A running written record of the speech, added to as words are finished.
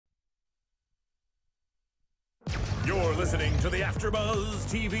You're listening to the AfterBuzz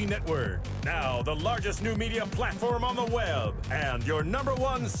TV network. Now, the largest new media platform on the web and your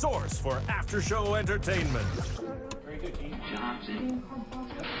 #1 source for after-show entertainment. Very good, Dean Johnson.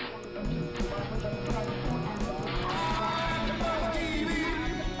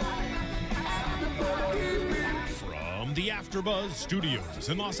 From the AfterBuzz Studios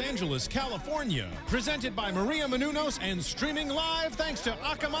in Los Angeles, California, presented by Maria Menounos and streaming live thanks to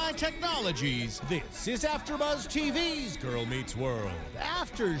Akamai Technologies, this is AfterBuzz TV's Girl Meets World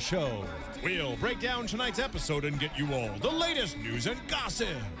After Show. We'll break down tonight's episode and get you all the latest news and gossip.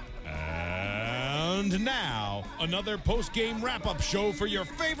 And now, another post-game wrap-up show for your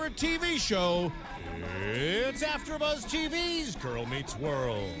favorite TV show. It's AfterBuzz TV's Girl Meets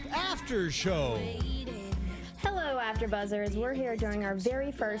World After Show. Hello, AfterBuzzers. We're here during our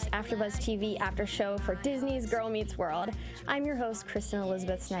very first AfterBuzz TV after show for Disney's Girl Meets World. I'm your host, Kristen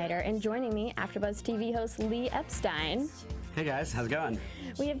Elizabeth Snyder, and joining me, AfterBuzz TV host Lee Epstein. Hey guys, how's it going?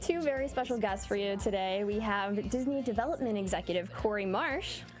 We have two very special guests for you today. We have Disney Development Executive Corey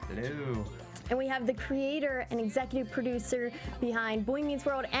Marsh. Hello. And we have the creator and executive producer behind Boy Meets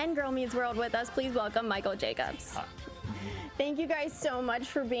World and Girl Meets World with us. Please welcome Michael Jacobs. Hi. Thank you guys so much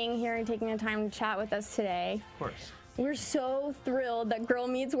for being here and taking the time to chat with us today. Of course. We're so thrilled that Girl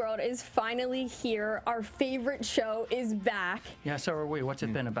Meets World is finally here. Our favorite show is back. Yeah, so are we. What's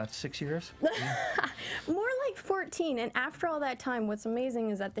it been, about 6 years? More like 14. And after all that time, what's amazing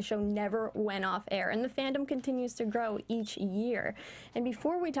is that the show never went off air. And the fandom continues to grow each year. And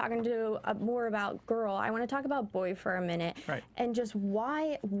before we talk into more about Girl, I want to talk about Boy for a minute. Right. And just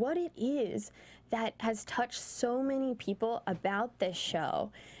what it is that has touched so many people about this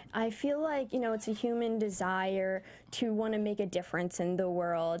show. I feel like, it's a human desire to want to make a difference in the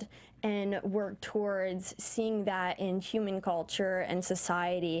world and work towards seeing that in human culture and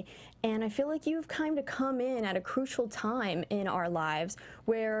society. And I feel like you've kind of come in at a crucial time in our lives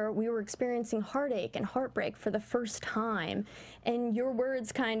where we were experiencing heartache and heartbreak for the first time. And your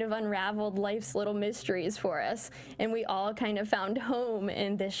words kind of unraveled life's little mysteries for us. And we all kind of found home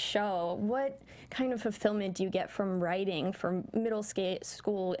in this show. What kind of fulfillment do you get from writing for middle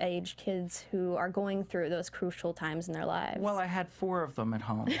school age kids who are going through those crucial times in their lives? Well, I had 4 of them at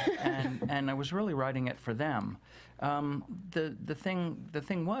home, and I was really writing it for them. The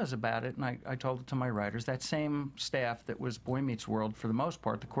thing was about it, and I told it to my writers, that same staff that was Boy Meets World, for the most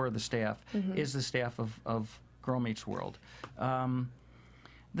part, the core of the staff, is the staff of Girl Meets World.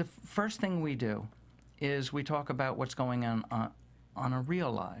 The first thing we do is we talk about what's going on our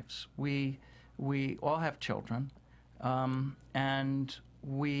real lives. We all have children, and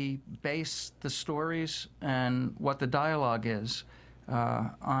we base the stories and what the dialogue is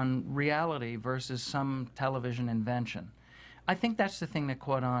on reality versus some television invention. I think that's the thing that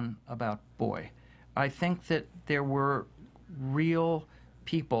caught on about Boy. I think that there were real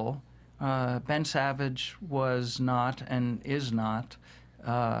people. Ben Savage was not and is not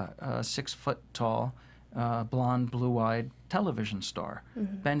a 6 foot tall, blonde, blue-eyed television star.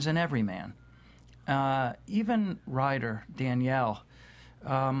 Ben's an everyman. Even Ryder, Danielle,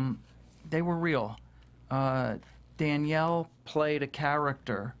 they were real. Danielle played a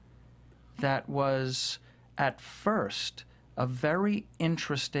character that was, at first, a very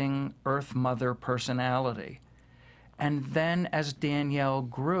interesting Earth Mother personality. And then as Danielle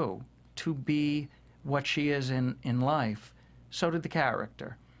grew to be what she is in life, so did the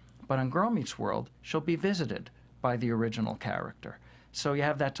character. But on Girl Meets World, she'll be visited by the original character. So you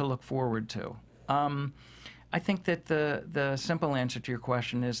have that to look forward to. I think that the simple answer to your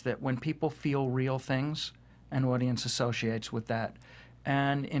question is that when people feel real things, an audience associates with that.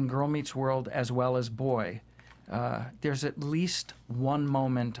 And in Girl Meets World as well as Boy, there's at least one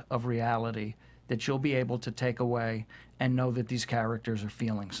moment of reality that you'll be able to take away and know that these characters are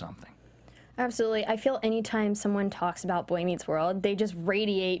feeling something. Absolutely. I feel anytime someone talks about Boy Meets World, they just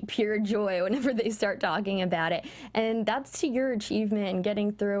radiate pure joy whenever they start talking about it. And that's to your achievement in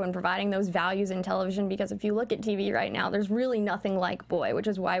getting through and providing those values in television, because if you look at TV right now, there's really nothing like Boy, which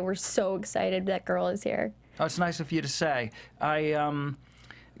is why we're so excited that Girl is here. Oh, it's nice of you to say.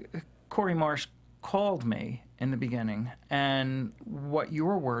 Corey Marsh called me in the beginning, and what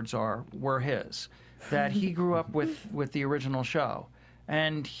your words were his, that he grew up with the original show.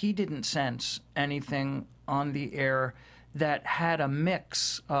 And he didn't sense anything on the air that had a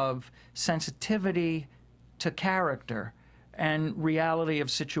mix of sensitivity to character and reality of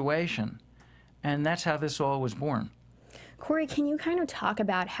situation. And that's how this all was born. Corey, can you kind of talk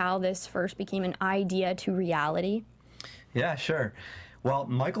about how this first became an idea to reality? Yeah, sure. Well,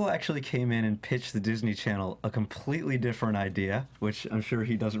 Michael actually came in and pitched the Disney Channel a completely different idea, which I'm sure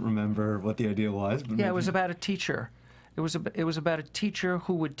he doesn't remember what the idea was. But yeah, it was about a teacher It was about a teacher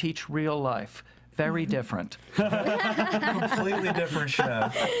who would teach real life. Very different. Completely different show.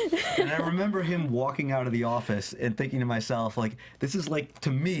 And I remember him walking out of the office and thinking to myself, like, this is like,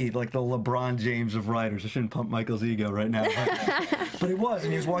 to me, like the LeBron James of writers. I shouldn't pump Michael's ego right now. But it was,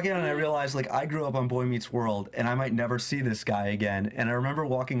 and he was walking out, and I realized, like, I grew up on Boy Meets World, and I might never see this guy again. And I remember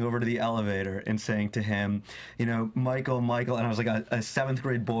walking over to the elevator and saying to him, you know, Michael, and I was like a seventh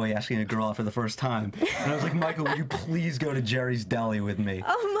grade boy asking a girl out for the first time. And I was like, Michael, will you please go to Jerry's Deli with me?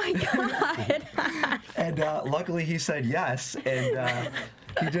 Oh my God. And luckily he said yes, and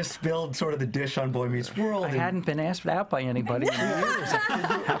he just spilled sort of the dish on Boy Meets World. I hadn't been asked out by anybody in years.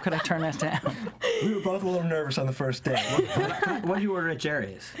 How could I turn that down? We were both a little nervous on the first date. What did you order at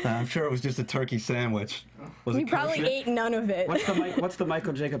Jerry's? I'm sure it was just a turkey sandwich. Was We it probably kosher? ate none of it. What's the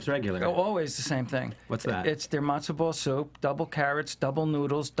Michael Jacobs regular? Oh, always the same thing. What's that? It's their matzo ball soup, double carrots, double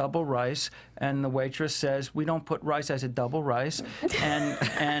noodles, double rice, and the waitress says, we don't put rice. I said, double rice,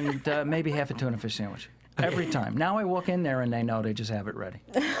 and maybe half a tuna fish sandwich. Every time. Now I walk in there and they know they just have it ready.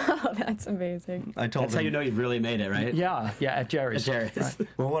 Oh, that's amazing. I told That's him. how you know you've really made it, right? Yeah, at Jerry's. At Jerry's. Right.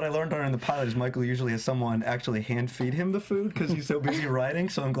 Well, what I learned during the pilot is Michael usually has someone actually hand feed him the food because he's so busy writing.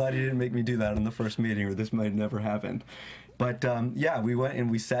 So I'm glad he didn't make me do that in the first meeting, or this might have never happened. But yeah, we went and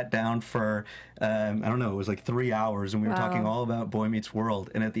we sat down for, I don't know, it was like 3 hours, and we were talking all about Boy Meets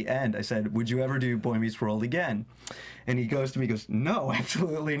World. And at the end, I said, would you ever do Boy Meets World again? And he goes to me, no,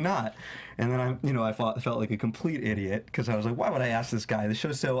 absolutely not. And then I felt like a complete idiot because I was like, why would I ask this guy? The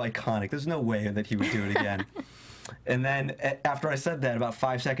show's so iconic. There's no way that he would do it again. And then after I said that, about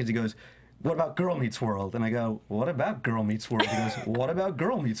 5 seconds, he goes, what about Girl Meets World? And I go, what about Girl Meets World? He goes, what about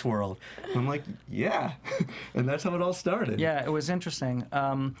Girl Meets World? And I'm like, yeah. And that's how it all started. Yeah, it was interesting.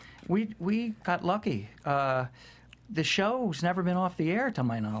 We got lucky. The show's never been off the air, to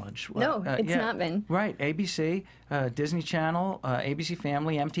my knowledge. No, it's not been. Right, ABC, Disney Channel, ABC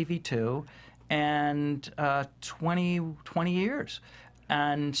Family, MTV2, and 20 years.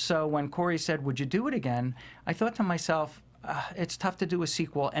 And so when Corey said, would you do it again, I thought to myself, it's tough to do a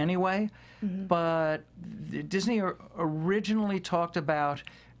sequel anyway, but Disney originally talked about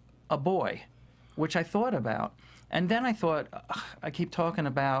a boy, which I thought about. And then I thought, I keep talking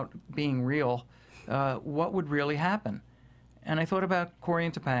about being real. What would really happen? And I thought about Cory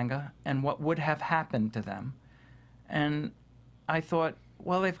and Topanga and what would have happened to them. And I thought,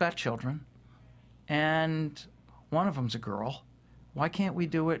 well, they've got children, and one of them's a girl. Why can't we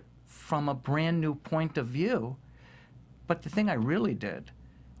do it from a brand new point of view? But the thing I really did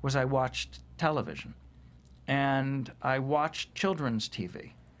was I watched television, and I watched children's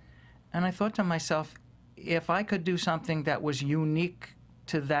TV. And I thought to myself, if I could do something that was unique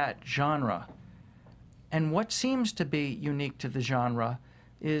to that genre, and what seems to be unique to the genre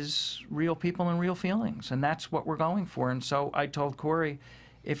is real people and real feelings, and that's what we're going for. And so I told Corey,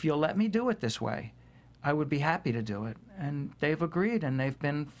 if you'll let me do it this way, I would be happy to do it. And they've agreed, and they've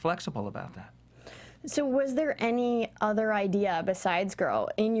been flexible about that. So was there any other idea besides Girl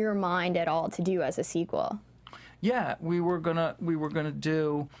in your mind at all to do as a sequel? Yeah, we were gonna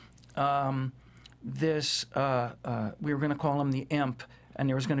do this. We were gonna call him the Imp, and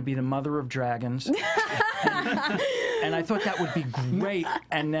there was going to be the Mother of Dragons. And I thought that would be great.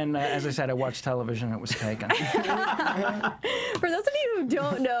 And then, as I said, I watched television and it was taken. For those of you who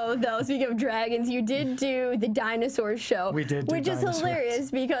don't know, though, speaking of dragons, you did do the dinosaur show. We did do Which is dinosaurs. hilarious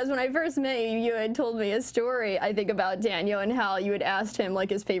because when I first met you, you had told me a story, I think, about Daniel and how you had asked him,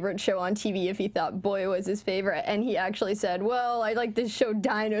 like, his favorite show on TV if he thought Boy was his favorite. And he actually said, well, I like this show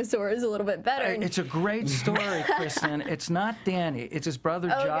Dinosaurs a little bit better. It's a great story, Kristen. It's not Danny. It's his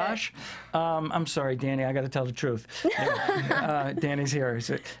brother, Okay. Josh. I'm sorry, Danny. I got to tell the truth. Danny's here.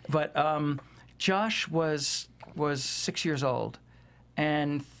 But Josh was 6 years old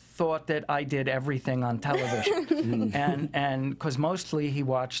and thought that I did everything on television. and because mostly he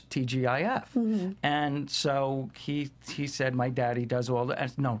watched TGIF. And so he said, my daddy does all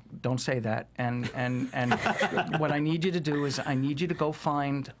the, no, don't say that. And what I need you to do is I need you to go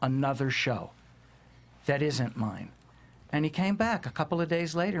find another show that isn't mine. And he came back a couple of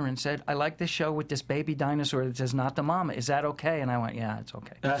days later and said, I like this show with this baby dinosaur that says not the mama. Is that okay? And I went, yeah, it's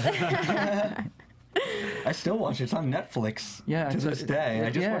okay. I still watch it. It's on Netflix to this day.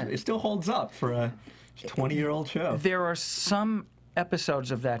 It still holds up for a 20-year-old show. There are some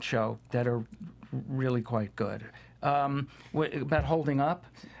episodes of that show that are really quite good. About holding up,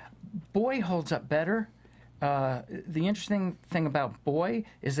 Boy holds up better. The interesting thing about Boy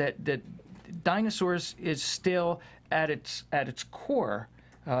is that Dinosaurs is still at its core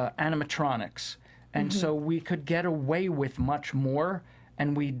animatronics, and so we could get away with much more,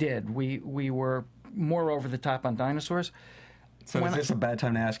 and we did. We were more over the top on dinosaurs. So is this a bad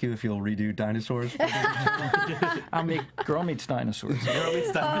time to ask you if you'll redo dinosaurs? I'll make Girl Meets Dinosaurs.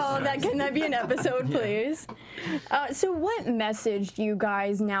 Oh, can that be an episode, please? So what message do you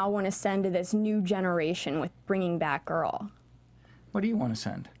guys now want to send to this new generation with bringing back Girl? What do you want to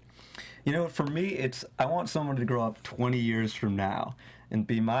send? You know, for me, I want someone to grow up 20 years from now and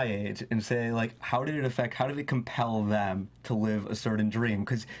be my age and say, like, how did it compel them to live a certain dream?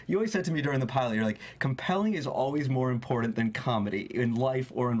 Because you always said to me during the pilot, you're like, compelling is always more important than comedy in life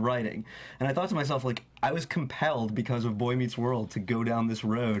or in writing. And I thought to myself, like, I was compelled because of Boy Meets World to go down this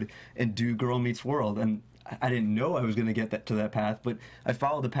road and do Girl Meets World. And I didn't know I was going to get to that path, but I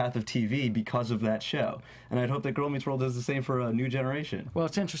followed the path of TV because of that show. And I'd hope that Girl Meets World does the same for a new generation. Well,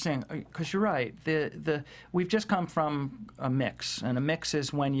 it's interesting because you're right. We've just come from a mix, and a mix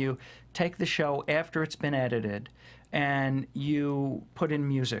is when you take the show after it's been edited and you put in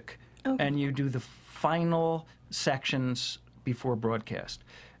music and you do the final sections before broadcast.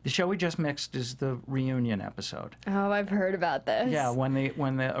 The show we just mixed is the reunion episode. Oh, I've heard about this. Yeah, when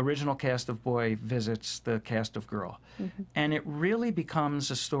the original cast of Boy visits the cast of Girl. Mm-hmm. And it really becomes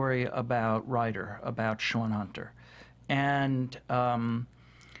a story about Ryder, about Sean Hunter. And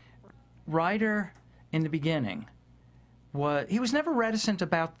Ryder, in the beginning, he was never reticent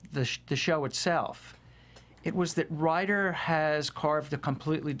about the show itself. It was that Ryder has carved a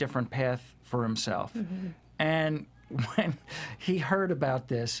completely different path for himself. Mm-hmm. And when he heard about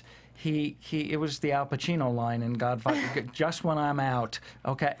this, it was the Al Pacino line in Godfather, just when I'm out,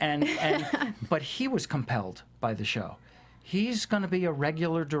 okay? But he was compelled by the show. He's going to be a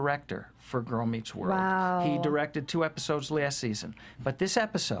regular director for Girl Meets World. Wow. He directed 2 episodes last season. But this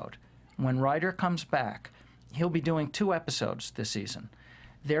episode, when Ryder comes back, he'll be doing 2 episodes this season.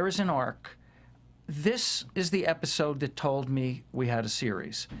 There is an arc. This is the episode that told me we had a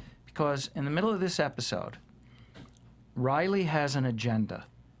series. Because in the middle of this episode, Riley has an agenda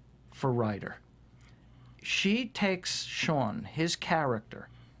for Ryder. She takes Sean, his character,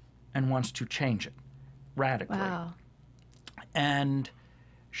 and wants to change it radically. Wow. And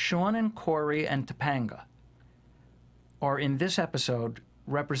Sean and Cory and Topanga are in this episode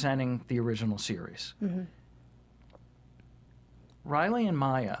representing the original series. Mm-hmm. Riley and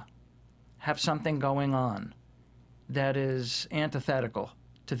Maya have something going on that is antithetical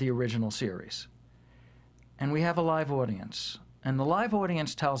to the original series. And we have a live audience. And the live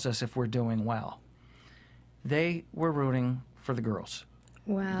audience tells us if we're doing well. They were rooting for the girls.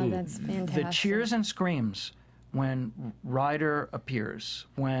 Wow, that's fantastic. The cheers and screams when Ryder appears,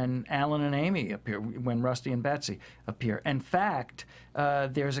 when Alan and Amy appear, when Rusty and Betsy appear. In fact,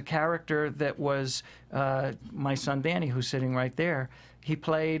 there's a character that was my son Danny, who's sitting right there. He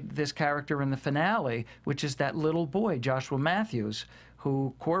played this character in the finale, which is that little boy, Joshua Matthews,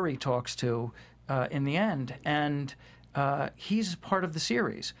 who Cory talks to in the end. And he's part of the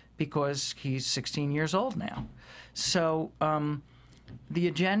series because he's 16 years old now. So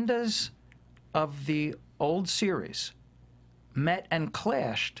the agendas of the old series met and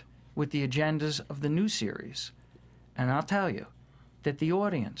clashed with the agendas of the new series. And I'll tell you that the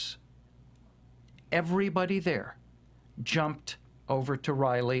audience, everybody there, jumped over to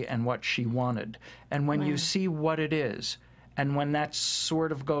Riley and what she wanted. And when you see what it is, and when that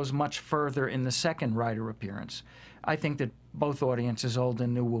sort of goes much further in the second Ryder appearance, I think that both audiences, old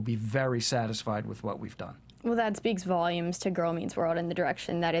and new, will be very satisfied with what we've done. Well, that speaks volumes to Girl Meets World and the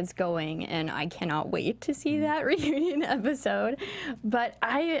direction that it's going, and I cannot wait to see that reunion episode. But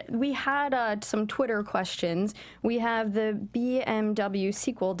we had some Twitter questions. We have the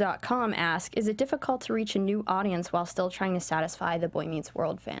BMWsequel.com ask, is it difficult to reach a new audience while still trying to satisfy the Boy Meets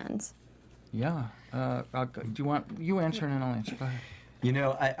World fans? Yeah. Do you want you answer and then I'll answer? Go ahead. You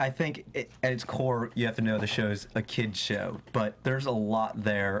know, I think at its core, you have to know the show's a kid's show, but there's a lot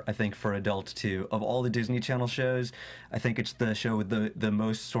there, I think, for adults, too. Of all the Disney Channel shows, I think it's the show with the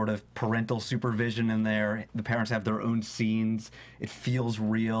most sort of parental supervision in there. The parents have their own scenes. It feels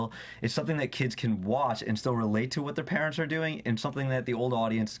real. It's something that kids can watch and still relate to what their parents are doing, and something that the old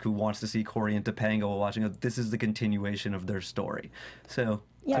audience who wants to see Cory and Topanga while watching, this is the continuation of their story. So,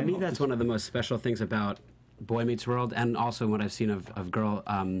 yeah. To me, that's one of the most special things about Boy Meets World, and also what I've seen of Girl.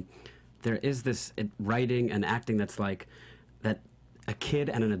 There is this writing and acting that's like that a kid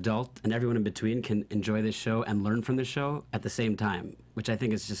and an adult and everyone in between can enjoy this show and learn from the show at the same time, which I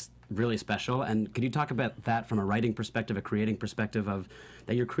think is just really special. And could you talk about that from a writing perspective, a creating perspective, of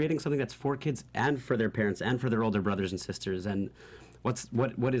that you're creating something that's for kids and for their parents and for their older brothers and sisters, and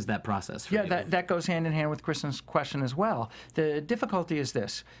what is that process for you? Yeah, that goes hand in hand with Kristen's question as well. The difficulty is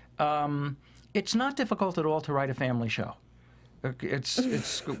this. It's not difficult at all to write a family show.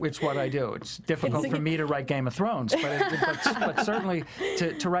 It's what I do. It's difficult for me to write Game of Thrones, but certainly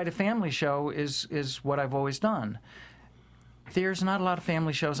to write a family show is what I've always done. There's not a lot of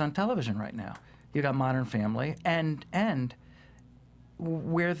family shows on television right now. You got Modern Family, and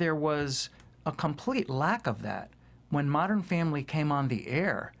where there was a complete lack of that, when Modern Family came on the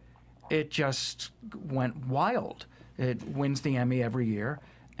air, it just went wild. It wins the Emmy every year,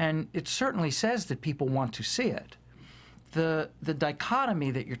 and it certainly says that people want to see it. The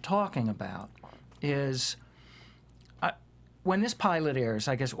dichotomy that you're talking about is when this pilot airs,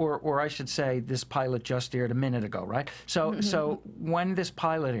 I guess, or I should say this pilot just aired a minute ago, right? So when this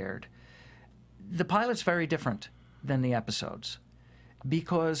pilot aired, the pilot's very different than the episodes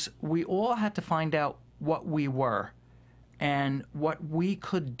because we all had to find out what we were and what we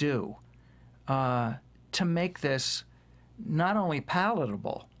could do to make this not only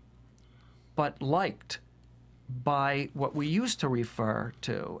palatable, but liked by what we used to refer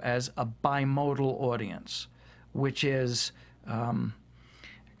to as a bimodal audience, which is, I'll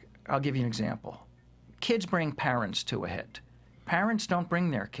give you an example. Kids bring parents to a hit. Parents don't bring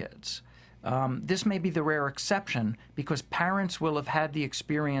their kids. This may be the rare exception because parents will have had the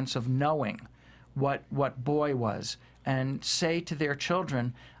experience of knowing what Boy was and say to their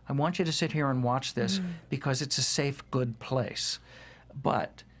children, I want you to sit here and watch this because it's a safe, good place.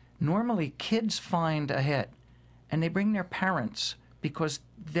 But normally kids find a hit and they bring their parents because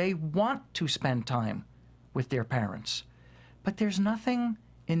they want to spend time with their parents. But there's nothing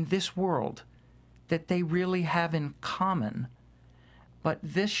in this world that they really have in common. But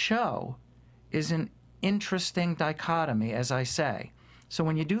this show is an interesting dichotomy, as I say. So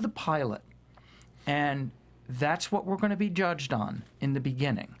when you do the pilot, and that's what we're going to be judged on in the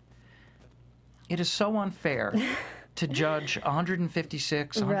beginning, it is so unfair to judge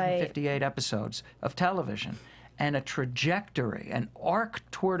 156, 158 episodes of television and a trajectory, an arc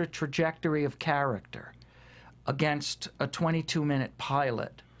toward a trajectory of character against a 22-minute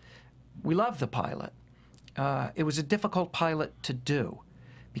pilot. We love the pilot. It was a difficult pilot to do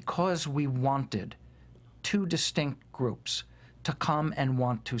because we wanted two distinct groups to come and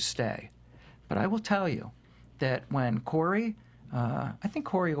want to stay. But I will tell you that when Corey, I think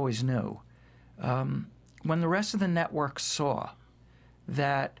Corey always knew, when the rest of the network saw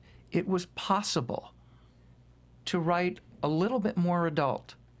that it was possible to write a little bit more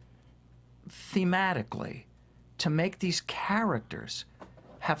adult thematically, to make these characters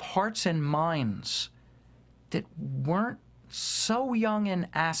have hearts and minds that weren't so young in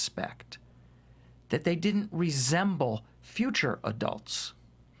aspect that they didn't resemble future adults,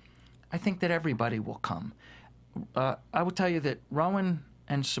 I think that everybody will come. I will tell you that Rowan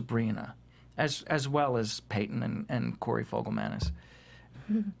and Sabrina, as well as Peyton and Corey Fogelmanis,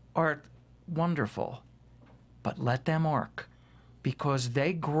 are wonderful, but let them arc because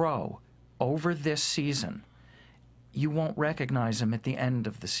they grow over this season. You won't recognize them at the end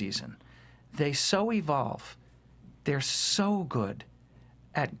of the season. They so evolve. They're so good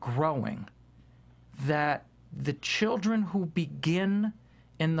at growing that the children who begin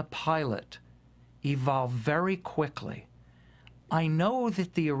in the pilot evolve very quickly. I know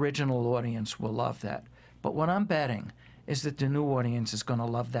that the original audience will love that, but what I'm betting is that the new audience is going to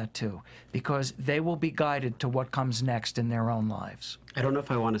love that too, because they will be guided to what comes next in their own lives. I don't know if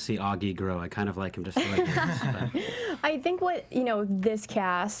I want to see Augie grow. I kind of like him just the way he is. But. I think what, this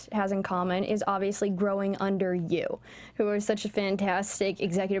cast has in common is obviously growing under you, who are such a fantastic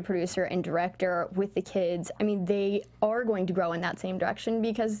executive producer and director with the kids. I mean, they are going to grow in that same direction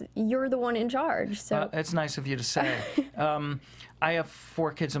because you're the one in charge. So it's nice of you to say. I have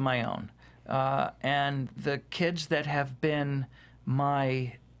 4 kids of my own. And the kids that have been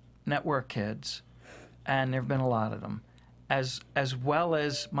my network kids, and there have been a lot of them, as well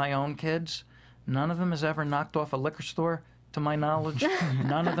as my own kids, none of them has ever knocked off a liquor store, to my knowledge.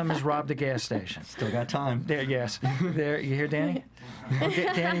 None of them has robbed a gas station. Still got time. Yes. There, you hear Danny? Oh,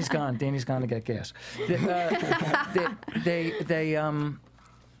 Danny's gone. Danny's gone to get gas.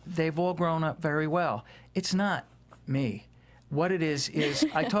 They've all grown up very well. It's not me. What it is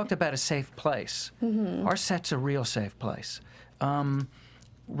I talked about a safe place. Our set's a real safe place.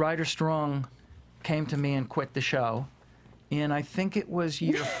 Ryder Strong came to me and quit the show, and I think it was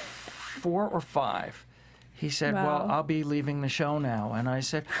year 4 or 5. He said, Wow. well, I'll be leaving the show now. And I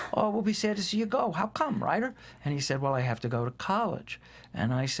said, oh, we'll be sad to see you go. How come, Ryder? And he said, well, I have to go to college.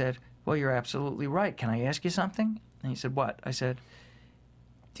 And I said, well, you're absolutely right. Can I ask you something? And he said, what? I said,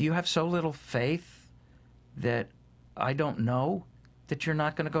 do you have so little faith that I don't know that you're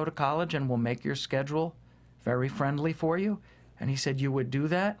not going to go to college and we'll make your schedule very friendly for you? And he said, you would do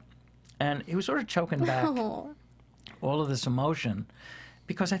that? And he was sort of choking back. all of this emotion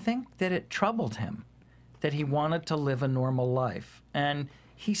because I think that it troubled him, that he wanted to live a normal life, and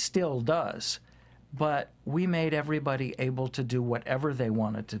he still does. But we made everybody able to do whatever they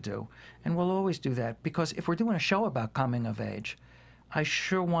wanted to do, and we'll always do that, because if we're doing a show about coming of age, I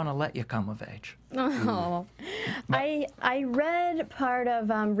sure want to let you come of age. Oh, I read part of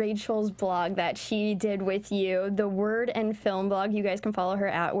Rachel's blog that she did with you, the Word and Film blog. You guys can follow her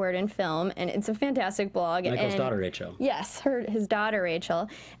at Word and Film, and it's a fantastic blog. Michael's daughter, Rachel. Yes, his daughter, Rachel.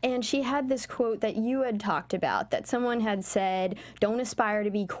 And she had this quote that you had talked about, that someone had said, "Don't aspire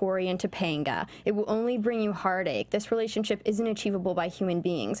to be Cory and Topanga. It will only bring you heartache. This relationship isn't achievable by human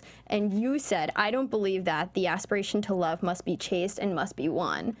beings." And you said, "I don't believe that. The aspiration to love must be chased and must be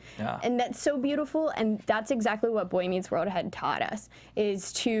won." Yeah. And that's so beautiful, and that's exactly what Boy Meets World had taught us,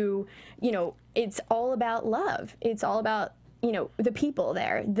 is to, it's all about love. It's all about, the people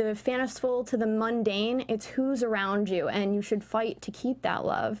there, the fanciful to the mundane. It's who's around you, and you should fight to keep that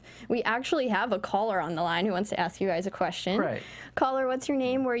love. We actually have a caller on the line who wants to ask you guys a question. Right. Caller, what's your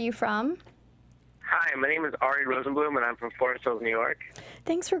name? Where are you from? Hi, my name is Ari Rosenblum, and I'm from Forest Hills, New York.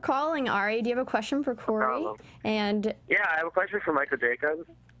 Thanks for calling, Ari. Do you have a question for Cory? problem. And Yeah, I have a question for Michael Jacobs.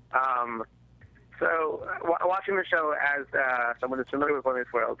 Watching the show as someone who's familiar with Boy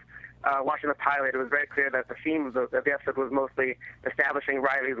Meets World, watching the pilot, it was very clear that the theme of the episode was mostly establishing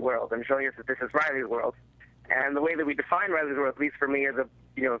Riley's world and showing us that this is Riley's world. And the way that we define Riley's world, at least for me as a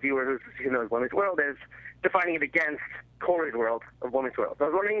viewer who knows Boy Meets World, is defining it against Cory's world of Boy Meets World. So I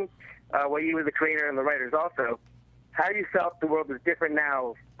was wondering, what you as the creator and the writers also, how you felt the world is different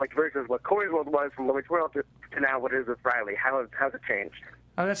now, like versus what Cory's world was from Boy Meets World to now what it is with Riley. How's it changed?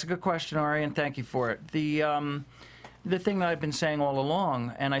 Oh, that's a good question, Ari, and thank you for it. The thing that I've been saying all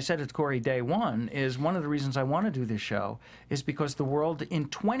along, and I said it to Cory day one, is one of the reasons I want to do this show is because the world in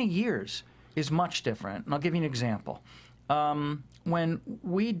 20 years is much different. And I'll give you an example. When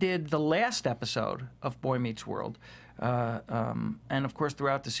we did the last episode of Boy Meets World, and of course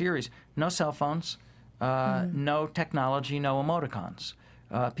throughout the series, no cell phones, no technology, no emoticons.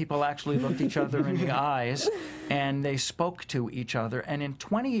 People actually looked each other in the eyes, and they spoke to each other. And in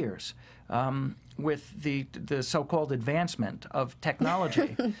 20 years, with the so-called advancement of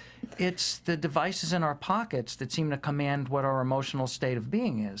technology, it's the devices in our pockets that seem to command what our emotional state of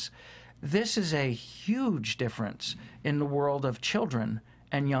being is. This is a huge difference in the world of children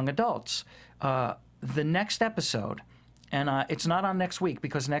and young adults. The next episode, and it's not on next week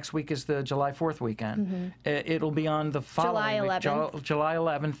because next week is the July 4th weekend. It'll be on the following July 11th. week, July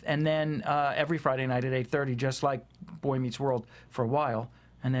 11th, and then every Friday night at 8:30, just like Boy Meets World for a while.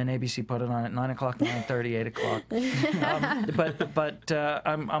 And then ABC put it on at 9 o'clock, 9:30, 8 o'clock. But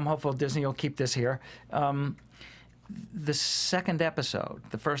I'm hopeful Disney will keep this here. The second episode,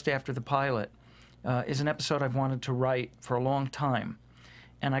 the first after the pilot, is an episode I've wanted to write for a long time.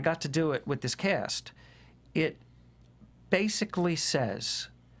 And I got to do it with this cast. It basically says,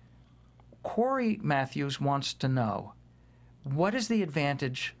 Cory Matthews wants to know, what is the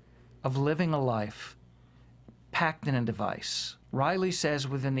advantage of living a life packed in a device? Riley says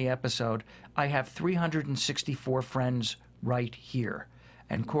within the episode, I have 364 friends right here.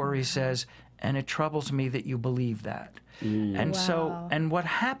 And Cory says, and it troubles me that you believe that. And so, and what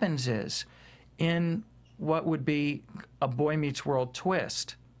happens is, in what would be a Boy Meets World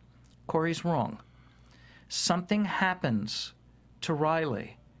twist, Cory's wrong. Something happens to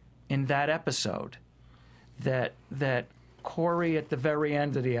Riley in that episode that Cory at the very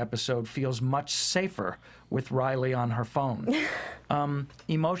end of the episode feels much safer with Riley on her phone.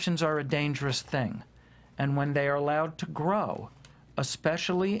 Emotions are a dangerous thing. And when they are allowed to grow,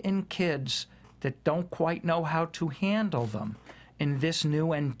 especially in kids that don't quite know how to handle them in this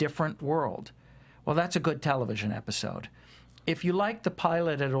new and different world, well, that's a good television episode. If you like the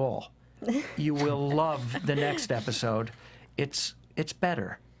pilot at all, you will love the next episode. It's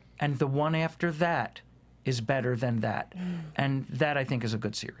better. And the one after that is better than that. And that, I think, is a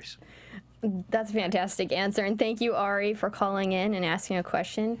good series. that's a fantastic answer. And thank you, Ari, for calling in and asking a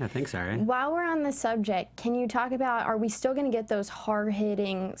question. Yeah, thanks, Ari. While we're on the subject, can you talk about, are we still going to get those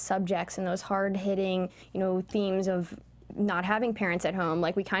hard-hitting subjects and those hard-hitting, themes of not having parents at home,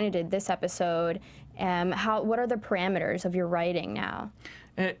 like we kind of did this episode? What are the parameters of your writing now?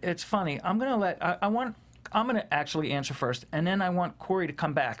 It's funny. I'm going to actually answer first, and then I want Cory to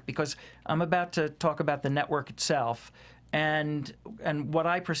come back, because I'm about to talk about the network itself and what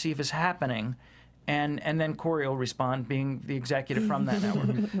I perceive is happening, and then Cory will respond, being the executive from that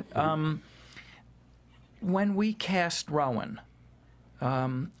network. When we cast Rowan,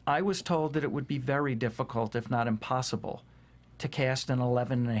 I was told that it would be very difficult, if not impossible, to cast an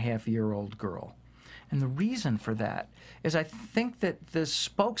 11-and-a-half-year-old girl. And the reason for that is I think that the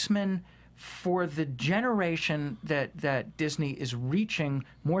spokesman for the generation that Disney is reaching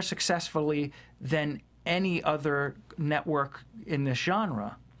more successfully than any other network in this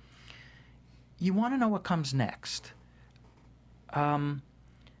genre, you want to know what comes next.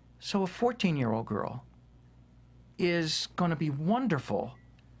 So a 14-year-old girl is going to be wonderful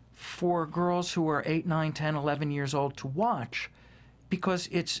for girls who are 8, 9, 10, 11 years old to watch, because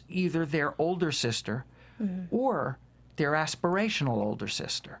it's either their older sister or their aspirational older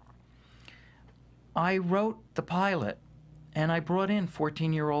sister. I wrote the pilot, and I brought in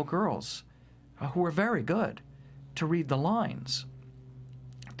 14-year-old girls who were very good to read the lines.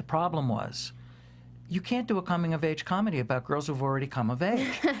 The problem was, you can't do a coming-of-age comedy about girls who've already come of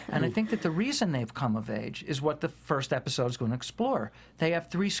age. And I think that the reason they've come of age is what the first episode is going to explore. They have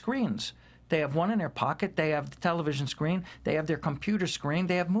 3 screens. They have one in their pocket, they have the television screen, they have their computer screen,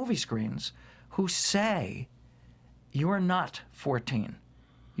 they have movie screens, who say, you're not 14,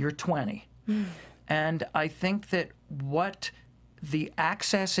 you're 20. And I think that what the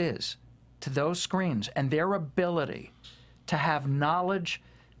access is to those screens and their ability to have knowledge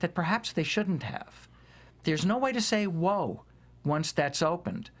that perhaps they shouldn't have, there's no way to say whoa once that's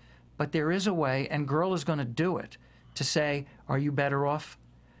opened, but there is a way, and Girl is going to do it, to say, are you better off?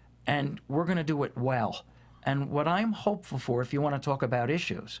 And we're going to do it well. And what I'm hopeful for, if you want to talk about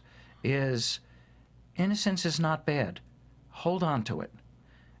issues, is innocence is not bad. Hold on to it.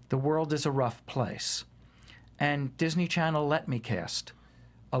 The world is a rough place. And Disney Channel let me cast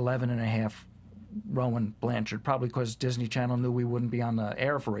 11 and a half Rowan Blanchard, probably because Disney Channel knew we wouldn't be on the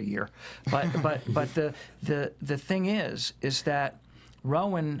air for a year. But the thing is that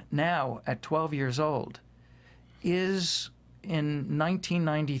Rowan now at 12 years old is, in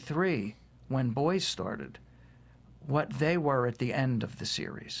 1993, when Boys started, what they were at the end of the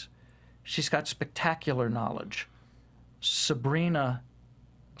series. She's got spectacular knowledge. Sabrina,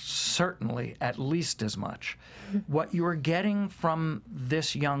 certainly at least as much. What you're getting from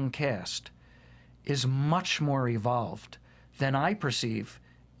this young cast is much more evolved than I perceive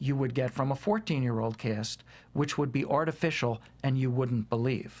you would get from a 14-year-old cast, which would be artificial and you wouldn't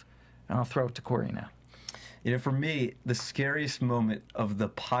believe. And I'll throw it to Corey now. You know, for me, the scariest moment of the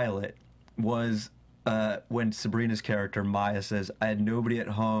pilot was when Sabrina's character, Maya, says, I had nobody at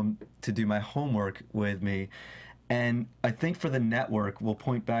home to do my homework with me. And I think for the network, we'll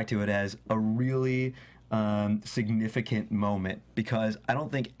point back to it as a really significant moment, because I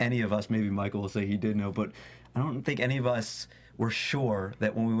don't think any of us, maybe Michael will say he did know, but I don't think any of us were sure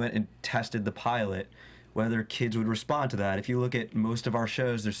that when we went and tested the pilot, whether kids would respond to that. If you look at most of our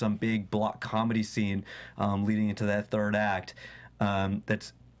shows, there's some big block comedy scene leading into that third act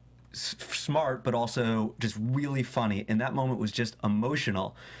that's smart, but also just really funny. And that moment was just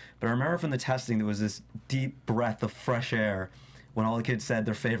emotional. But I remember from the testing, there was this deep breath of fresh air when all the kids said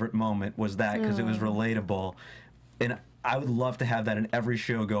their favorite moment was that, because it was relatable. And I would love to have that in every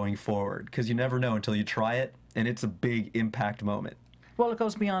show going forward, because you never know until you try it, and it's a big impact moment. Well, it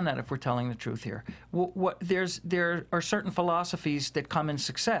goes beyond that, if we're telling the truth here. There are certain philosophies that come in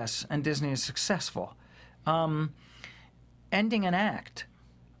success, and Disney is successful. Ending an act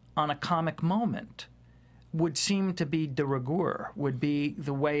on a comic moment would seem to be de rigueur, would be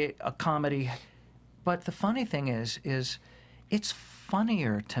the way a comedy... But the funny thing is it's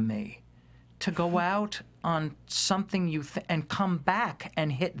funnier to me to go out on something and come back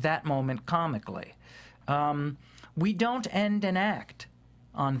and hit that moment comically. We don't end an act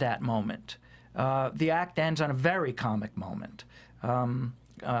on that moment. The act ends on a very comic moment.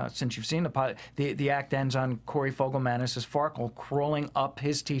 Since you've seen the pilot, the act ends on Corey Fogelmanis as Farkle crawling up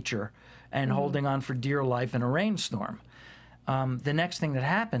his teacher and holding on for dear life in a rainstorm. The next thing that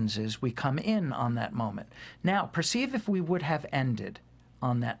happens is we come in on that moment. Now, perceive if we would have ended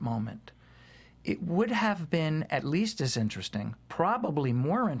on that moment. It would have been at least as interesting, probably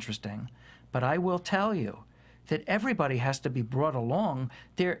more interesting, but I will tell you that everybody has to be brought along.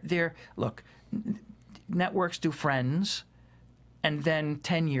 Look, networks do Friends, and then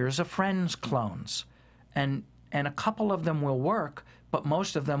 10 years of Friends clones. And a couple of them will work, but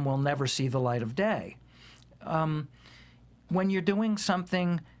most of them will never see the light of day. When you're doing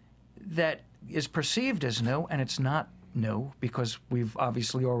something that is perceived as new, and it's not new because we've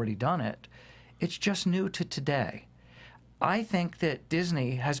obviously already done it, it's just new to today. I think that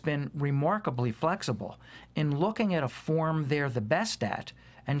Disney has been remarkably flexible in looking at a form they're the best at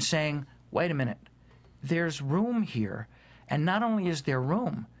and saying, wait a minute, there's room here. And not only is there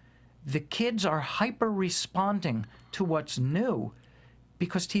room, the kids are hyper-responding to what's new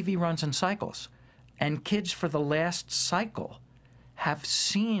because TV runs in cycles. And kids for the last cycle have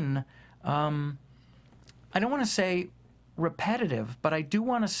seen I don't want to say repetitive, but I do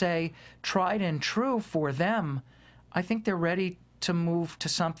want to say tried and true for them. I think they're ready to move to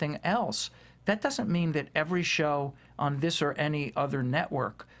something else. That doesn't mean that every show on this or any other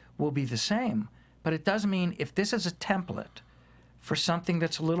network will be the same, but it does mean if this is a template for something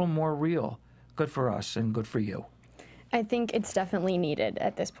that's a little more real, good for us and good for you. I think it's definitely needed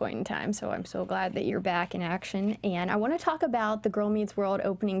at this point in time, so I'm so glad that you're back in action. And I want to talk about the Girl Meets World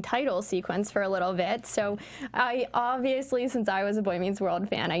opening title sequence for a little bit. So I obviously, since I was a Boy Meets World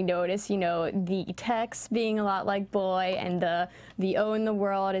fan, I noticed, you know, the text being a lot like boy, and the O in the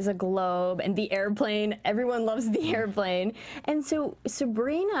world is a globe, and the airplane, everyone loves the airplane. And so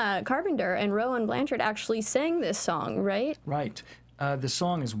Sabrina Carpenter and Rowan Blanchard actually sang this song, right? Right. The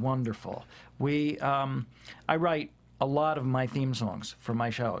song is wonderful. I write a lot of my theme songs for my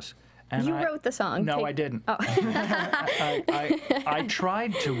shows. And You wrote the song? No, I didn't. Oh. I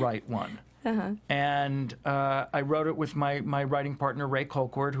tried to write one. And I wrote it with my writing partner, Ray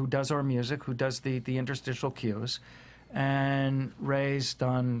Colcord, who does our music, who does the interstitial cues. And Ray's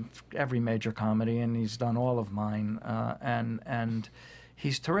done every major comedy, and he's done all of mine. And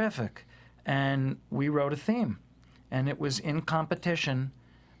he's terrific. And we wrote a theme. And it was in competition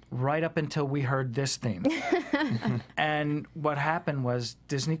right up until we heard this theme. And what happened was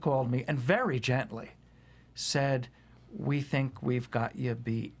Disney called me and very gently said, "We think we've got you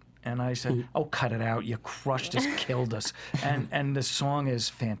beat." And I said, "Oh, cut it out. You crushed us, killed us." And the song is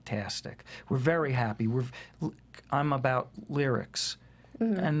fantastic. We're very happy. I'm about lyrics.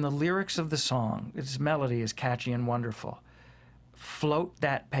 And the lyrics of the song, its melody is catchy and wonderful. Float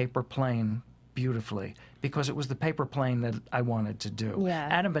that paper plane beautifully, because it was the paper plane that I wanted to do. Yeah.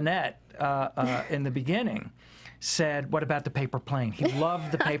 Adam Bennett, in the beginning, said, "What about the paper plane?" He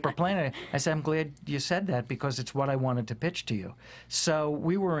loved the paper plane. I said, "I'm glad you said that, because it's what I wanted to pitch to you." So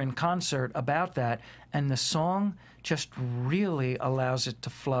we were in concert about that, and the song just really allows it to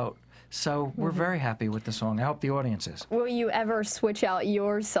float. So we're very happy with the song. I hope the audience is. Will you ever switch out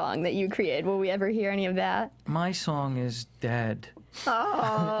your song that you created? Will we ever hear any of that? My song is dead.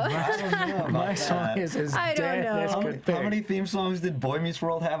 Oh. My song is as I don't dead as know. could be. How many theme songs did Boy Meets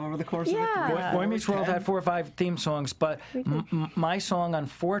World have over the course of it? Boy Meets World had 4 or 5 theme songs, but my song,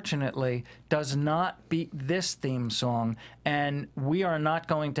 unfortunately, does not beat this theme song, and we are not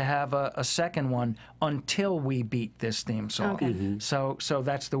going to have a second one until we beat this theme song. Okay. So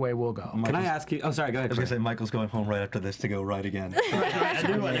that's the way we'll go. Can I ask you? Oh, sorry. Go I ahead. was going to Corey. say, Michael's going home right after this to go write again. I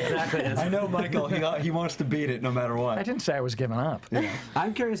knew what exactly it is. I know Michael. He wants to beat it no matter what. I didn't say I was giving up.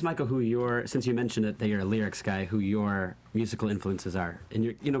 I'm curious, Michael, since you mentioned it, that you're a lyrics guy, who your musical influences are.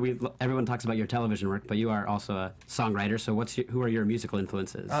 And everyone talks about your television work, but you are also a songwriter. So who are your musical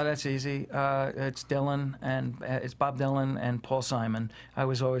influences? Oh, that's easy. It's Dylan, and it's Bob Dylan and Paul Simon. I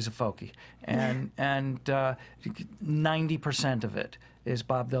was always a folkie, and 90% of it is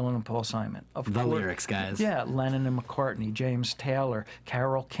Bob Dylan and Paul Simon. Of The course, lyrics guys. Yeah, Lennon and McCartney, James Taylor,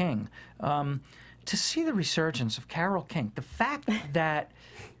 Carole King. To see the resurgence of Carole King, the fact that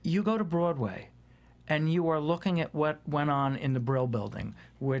you go to Broadway and you are looking at what went on in the Brill Building,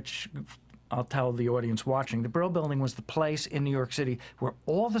 which I'll tell the audience watching, the Brill Building was the place in New York City where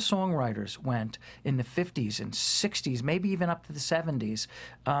all the songwriters went in the 50s and 60s, maybe even up to the 70s.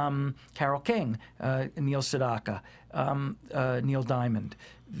 Carole King, Neil Sedaka, Neil Diamond,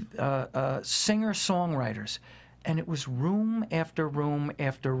 singer-songwriters. And it was room after room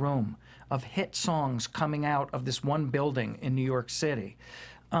after room of hit songs coming out of this one building in New York City.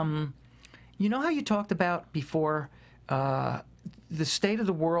 You know how you talked about before the state of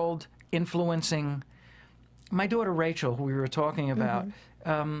the world influencing my daughter Rachel, who we were talking about?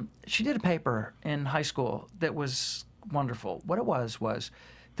 She did a paper in high school that was wonderful. What it was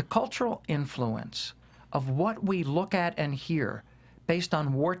the cultural influence of what we look at and hear based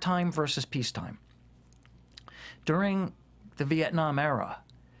on wartime versus peacetime. During the Vietnam era,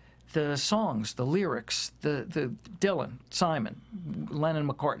 the songs, the lyrics, the Dylan, Simon, Lennon,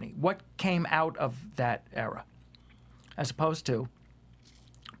 McCartney, what came out of that era, as opposed to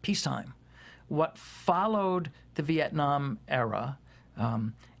peacetime. What followed the Vietnam era,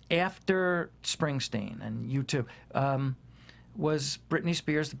 after Springsteen and U2, was Britney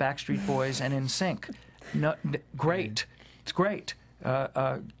Spears, the Backstreet Boys, and NSYNC. Great. It's great.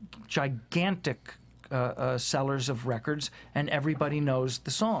 Gigantic sellers of records, and everybody knows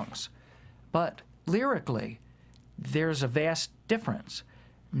the songs. But lyrically, there's a vast difference.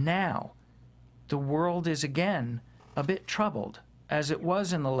 Now, the world is again a bit troubled, as it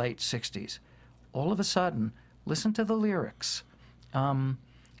was in the late 60s. All of a sudden, listen to the lyrics.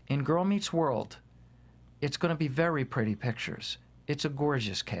 In Girl Meets World, it's going to be very pretty pictures. It's a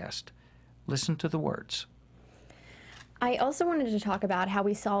gorgeous cast. Listen to the words. I also wanted to talk about how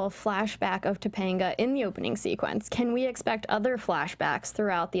we saw a flashback of Topanga in the opening sequence. Can we expect other flashbacks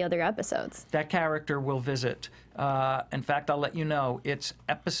throughout the other episodes? That character will visit. In fact, I'll let you know. It's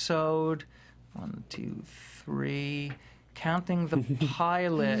episode 1, 2, 3. Counting the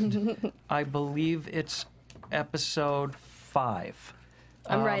pilot, I believe it's episode 5.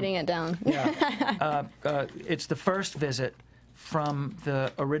 I'm writing it down. Yeah. It's the first visit from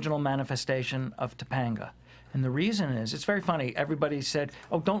the original manifestation of Topanga. And the reason is, it's very funny. Everybody said,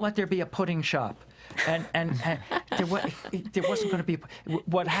 "Oh, don't let there be a pudding shop," and there wasn't going to be.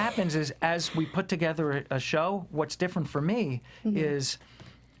 What happens is, as we put together a show, what's different for me is,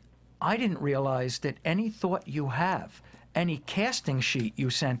 I didn't realize that any thought you have, any casting sheet you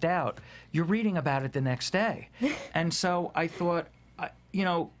sent out, you're reading about it the next day. And so I thought,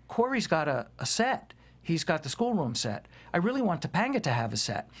 Corey's got a set. He's got the schoolroom set. I really want Topanga to have a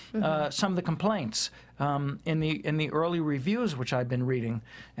set. Some of the complaints in the early reviews, which I've been reading,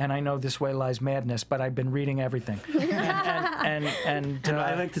 and I know This Way Lies Madness, but I've been reading everything. And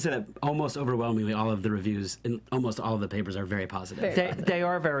I like to say that almost overwhelmingly all of the reviews in almost all of the papers are very positive. They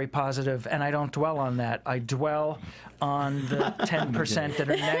are very positive, and I don't dwell on that. I dwell on the 10% that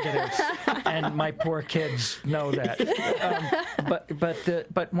are negative, and my poor kids know that.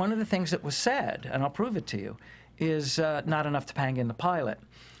 But one of the things that was said, and I'll prove it to you, is not enough Topanga in the pilot.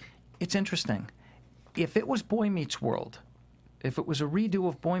 It's interesting. If it was Boy Meets World, if it was a redo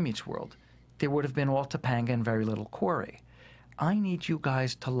of Boy Meets World, there would have been all Topanga and very little Corey. I need you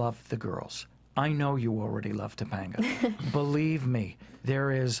guys to love the girls. I know you already love Topanga. Believe me,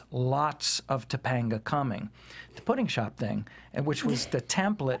 there is lots of Topanga coming. The pudding shop thing, which was the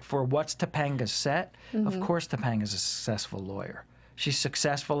template for what's Topanga's set, of course Topanga's a successful lawyer. She's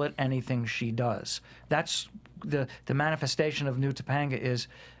successful at anything she does. That's the manifestation of new Topanga is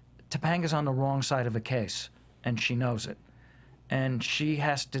Topanga's on the wrong side of a case, and she knows it. And she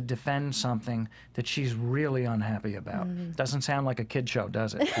has to defend something that she's really unhappy about. Doesn't sound like a kid show,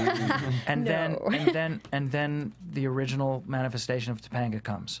 does it? And then the original manifestation of Topanga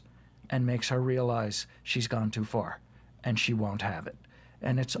comes and makes her realize she's gone too far, and she won't have it.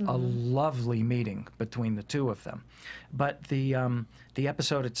 And it's a lovely meeting between the two of them. But the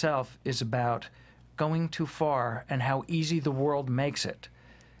episode itself is about going too far and how easy the world makes it.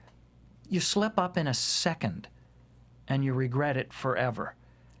 You slip up in a second, and you regret it forever.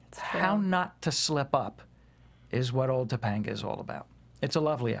 How not to slip up is what old Topanga is all about. It's a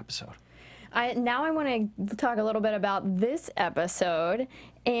lovely episode. Now I want to talk a little bit about this episode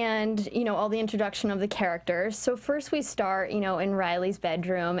and, all the introduction of the characters. So first we start, in Riley's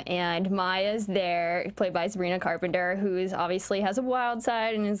bedroom, and Maya's there, played by Sabrina Carpenter, who's obviously has a wild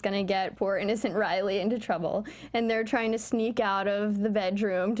side and is going to get poor innocent Riley into trouble. And they're trying to sneak out of the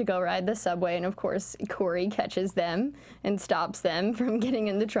bedroom to go ride the subway, and of course Corey catches them and stops them from getting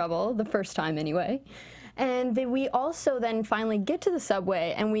into trouble, the first time anyway. And we also then finally get to the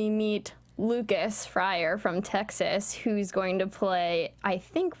subway, and we meet Lucas Fryer from Texas, who's going to play, I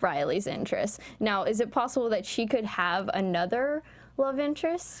think, Riley's interest. Now, is it possible that she could have another love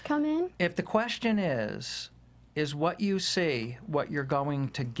interest come in? If the question is what you see what you're going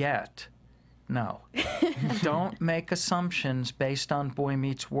to get? No. Don't make assumptions based on Boy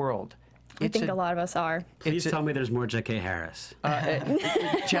Meets World. I think a lot of us are. Please tell me there's more Jackie Harris.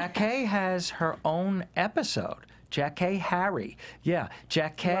 Jackie has her own episode. Jackie Harry. Yeah,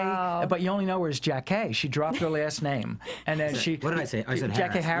 Jackie. Wow. But you only know her as Jackie. She dropped her last name. And then she... What did I say? I said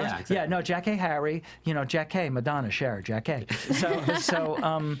Jackie Harris. Harris. Yeah, exactly. Yeah, no, Jackie Harry. Jackie, Madonna, Cher, Jackie.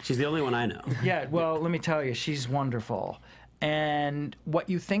 So she's the only one I know. Yeah, well, let me tell you, she's wonderful. And what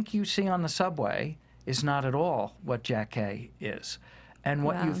you think you see on the subway is not at all what Jackie is. And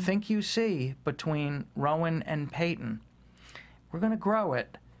what you think you see between Rowan and Peyton, we're going to grow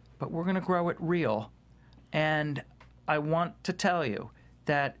it, but we're going to grow it real. And I want to tell you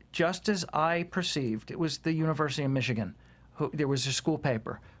that just as I perceived, it was the University of Michigan, there was a school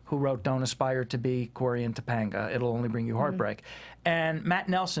paper who wrote, "Don't aspire to be Cory and Topanga, it'll only bring you heartbreak." And Matt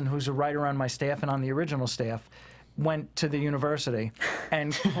Nelson, who's a writer on my staff and on the original staff, went to the university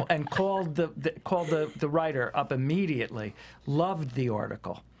and called the writer up immediately, loved the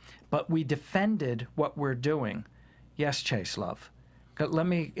article. But we defended what we're doing. Yes, chase love. Let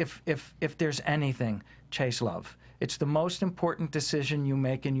me, if there's anything, chase love. It's the most important decision you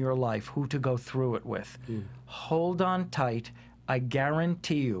make in your life, who to go through it with. Hold on tight. I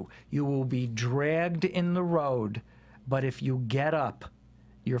guarantee you, you will be dragged in the road, but if you get up,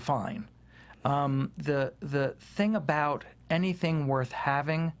 you're fine. The thing about anything worth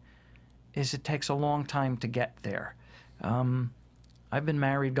having is it takes a long time to get there. I've been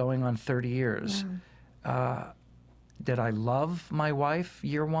married going on 30 years. Did I love my wife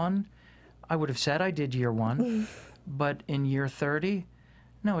year one? I would have said I did year one. But in year 30,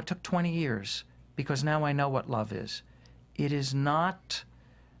 no, it took 20 years because now I know what love is. It is not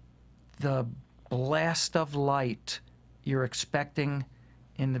the blast of light you're expecting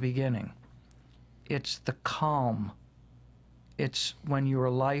in the beginning. It's the calm. It's when your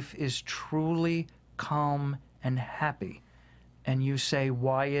life is truly calm and happy. And you say,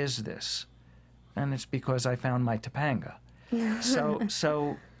 why is this? And it's because I found my Topanga.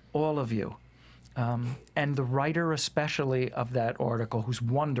 So all of you, and the writer especially of that article, who's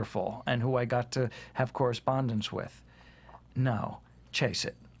wonderful and who I got to have correspondence with, no, chase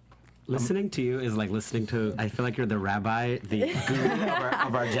it. Listening to you is like listening to, I feel like you're the rabbi, the guru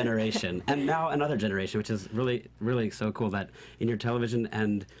of our generation, and now another generation, which is really, really so cool that in your television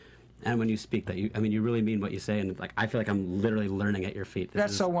and when you speak that you really mean what you say, and like I feel like I'm literally learning at your feet.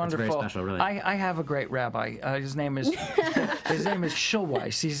 That's so wonderful. It's very special, really. I have a great rabbi. His name is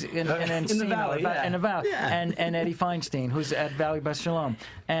Schulweiss. He's in the Valley, in the Valley, and Eddie Feinstein, who's at Valley Bus Shalom,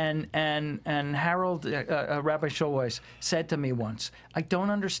 and Harold, Rabbi Schulweiss, said to me once, "I don't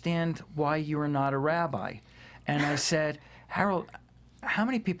understand why you are not a rabbi," and I said, "Harold, how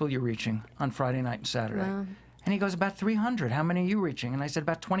many people are you reaching on Friday night and Saturday?" Wow. And he goes, about 300. How many are you reaching? And I said,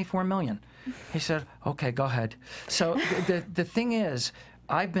 about 24 million. He said, okay, go ahead. So the thing is,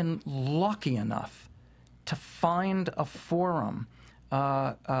 I've been lucky enough to find a forum,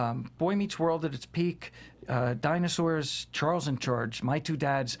 Boy Meets World at its peak, Dinosaurs, Charles in Charge, My Two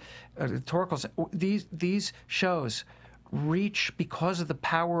Dads, Torkels. These shows reach, because of the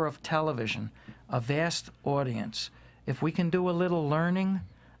power of television, a vast audience. If we can do a little learning,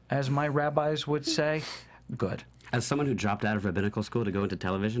 as my rabbis would say, good. As someone who dropped out of rabbinical school to go into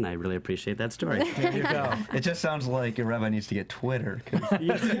television, I really appreciate that story. There you go. It just sounds like your rabbi needs to get Twitter.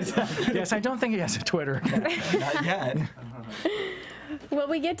 Yes, I don't think he has a Twitter account. Not yet. Well,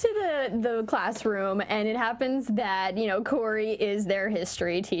 we get to the classroom, and it happens that, Corey is their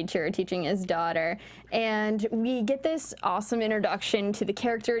history teacher teaching his daughter. And we get this awesome introduction to the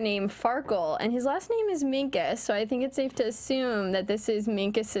character named Farkle, and his last name is Minkus, so I think it's safe to assume that this is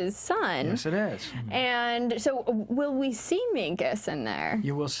Minkus's son. Yes, it is. And so will we see Minkus in there?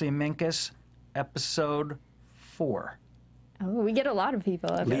 You will see Minkus, episode 4. Oh, we get a lot of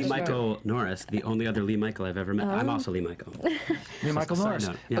people. Lee Michael Norris, the only other Lee Michael I've ever met. I'm also Lee Michael. Lee Michael Norris.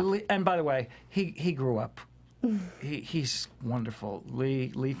 Yeah. And by the way, he grew up. He's wonderful.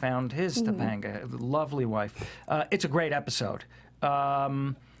 Lee found his Topanga, lovely wife. It's a great episode.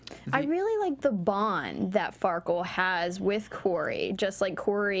 I really like the bond that Farkle has with Corey, just like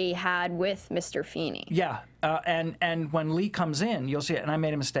Corey had with Mr. Feeney. Yeah, and when Lee comes in, you'll see it. And I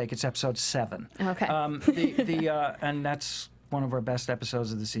made a mistake. It's episode 7. Okay. And that's one of our best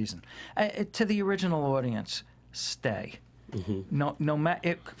episodes of the season. To the original audience, stay. Mm-hmm. No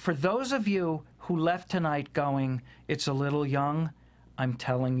matter for those of you who left tonight going, it's a little young, I'm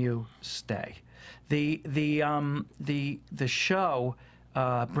telling you, stay. The show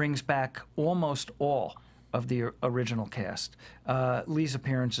brings back almost all of the original cast. Lee's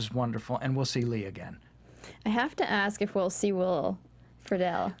appearance is wonderful, and we'll see Lee again. I have to ask if we'll see Will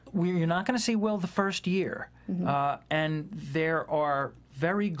Friedle. You're not going to see Will the first year, and there are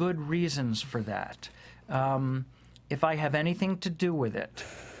very good reasons for that. If I have anything to do with it,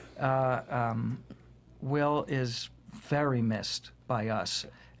 Will is very missed by us,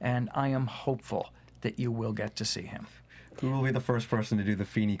 and I am hopeful that you will get to see him. Who will be the first person to do the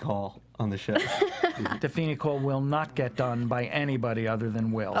Feeney call on the show? The Feeney call will not get done by anybody other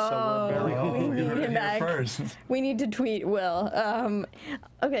than Will. So we're very we need him back. First. We need to tweet Will.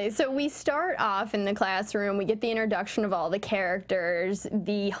 Okay, so we start off in the classroom. We get the introduction of all the characters,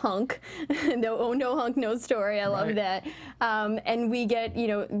 the hunk, no hunk, no story. I love that. And we get,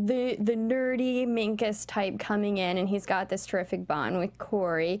 the nerdy Minkus type coming in, and he's got this terrific bond with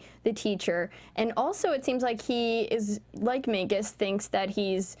Corey, the teacher. And also it seems like he is, like Minkus, thinks that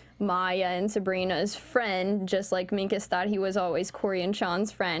he's Maya and Sabrina's friend, just like Minkus thought he was always Corey and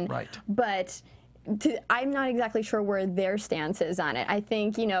Sean's friend. Right. But I'm not exactly sure where their stance is on it. I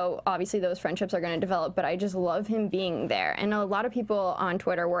think, obviously those friendships are going to develop, but I just love him being there. And a lot of people on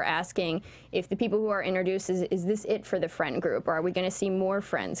Twitter were asking if the people who are introduced, is this it for the friend group, or are we going to see more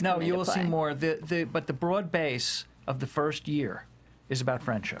friends come into play? No, you will see more. But the broad base of the first year is about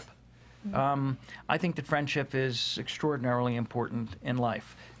friendship. I think that friendship is extraordinarily important in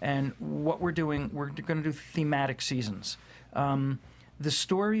life. And what we're doing, we're going to do thematic seasons. The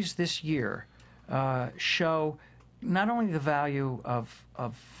stories this year show not only the value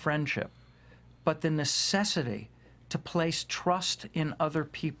of friendship, but the necessity to place trust in other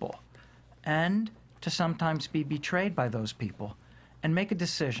people and to sometimes be betrayed by those people and make a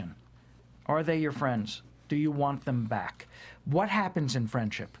decision. Are they your friends? Do you want them back? What happens in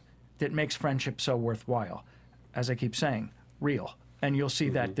friendship that makes friendship so worthwhile? As I keep saying, real. And you'll see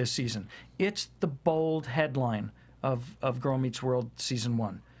that this season. It's the bold headline of Girl Meets World Season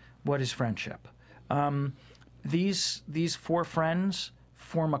 1. What is friendship? These 4 friends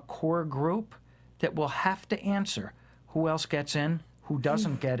form a core group that will have to answer who else gets in, who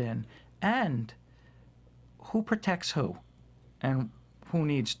doesn't get in, and who protects who, and who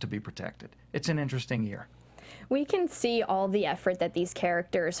needs to be protected. It's an interesting year. We can see all the effort that these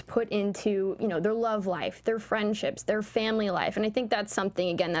characters put into, you know, their love life, their friendships, their family life. And I think that's something,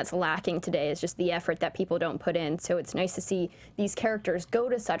 again, that's lacking today, is just the effort that people don't put in. So it's nice to see these characters go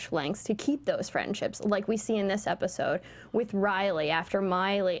to such lengths to keep those friendships, like we see in this episode with Riley after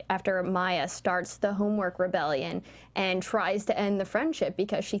Maya starts the homework rebellion and tries to end the friendship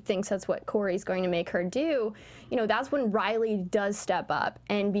because she thinks that's what Corey's going to make her do. You know, that's when Riley does step up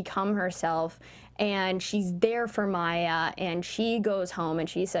and become herself. And she's there for Maya, and she goes home and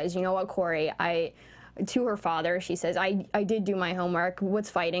she says, you know what, Corey, to her father, she says, I did do my homework. What's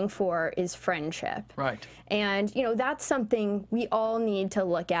fighting for is friendship. Right. And, you know, that's something we all need to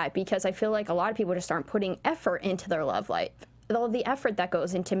look at, because I feel like a lot of people just aren't putting effort into their love life. All the effort that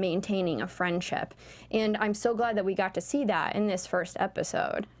goes into maintaining a friendship. And I'm so glad that we got to see that in this first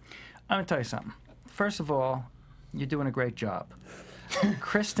episode. I'm going to tell you something. First of all, you're doing a great job.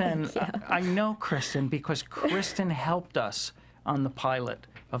 Kristen, I know Kristen because Kristen helped us on the pilot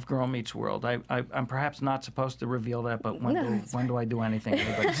of Girl Meets World. I'm perhaps not supposed to reveal that, but when do I do anything?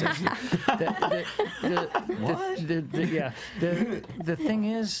 Everybody says the thing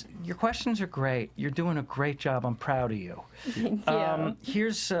is, your questions are great. You're doing a great job. I'm proud of you. Thank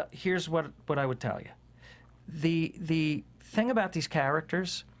you. Here's what I would tell you. The thing about these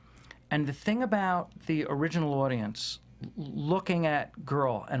characters, and the thing about the original audience looking at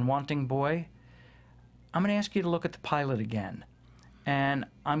girl and wanting boy, I'm going to ask you to look at the pilot again. And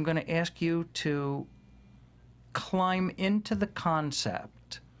I'm going to ask you to climb into the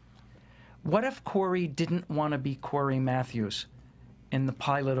concept. What if Cory didn't want to be Cory Matthews in the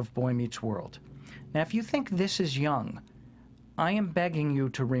pilot of Boy Meets World? Now, if you think this is young, I am begging you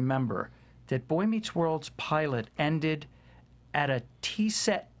to remember that Boy Meets World's pilot ended at a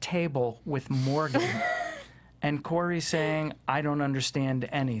tea-set table with Morgan. And Cory saying, I don't understand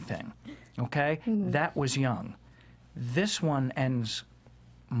anything, okay? That was young. This one ends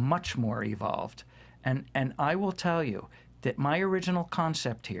much more evolved. And I will tell you that my original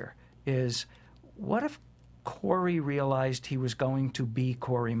concept here is, what if Cory realized he was going to be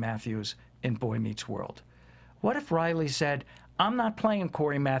Cory Matthews in Boy Meets World? What if Riley said, I'm not playing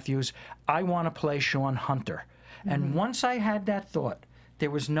Cory Matthews, I want to play Sean Hunter? And once I had that thought, there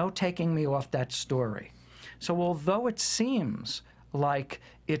was no taking me off that story. So although it seems like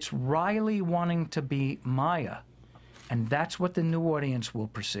it's Riley wanting to be Maya, and that's what the new audience will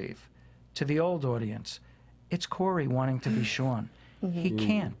perceive, to the old audience, it's Cory wanting to be Sean. He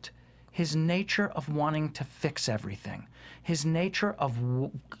can't. His nature of wanting to fix everything, his nature of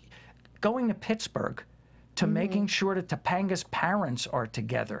going to Pittsburgh to making sure that Topanga's parents are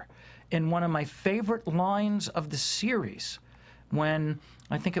together, in one of my favorite lines of the series, when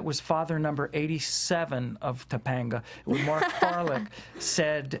I think it was father number 87 of Topanga, when Mark Harlick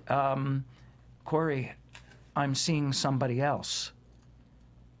said, Cory, I'm seeing somebody else.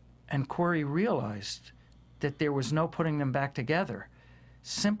 And Cory realized that there was no putting them back together,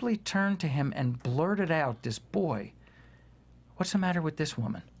 simply turned to him and blurted out, this boy, what's the matter with this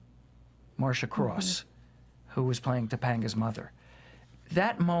woman? Marcia Cross, who was playing Topanga's mother.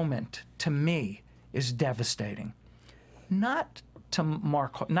 That moment, to me, is devastating. Not to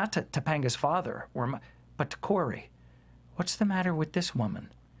Topanga's father, but to Cory. What's the matter with this woman?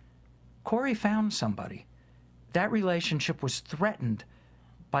 Cory found somebody. That relationship was threatened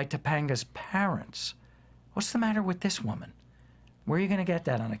by Topanga's parents. What's the matter with this woman? Where are you going to get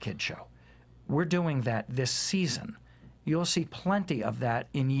that on a kid show? We're doing that this season. You'll see plenty of that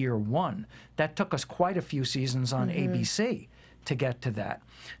in year 1. That took us quite a few seasons on ABC to get to that.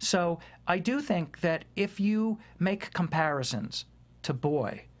 So I do think that if you make comparisons to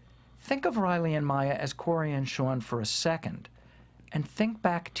Boy, think of Riley and Maya as Cory and Sean for a second, and think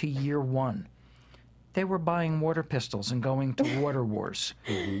back to year 1. They were buying water pistols and going to water wars.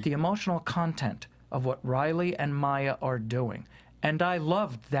 The emotional content of what Riley and Maya are doing. And I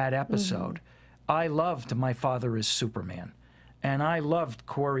loved that episode. I loved My Father is Superman. And I loved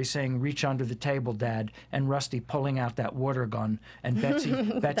Cory saying, reach under the table, Dad, and Rusty pulling out that water gun, and Betsy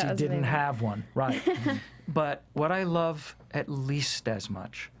didn't have one. Right. But what I love at least as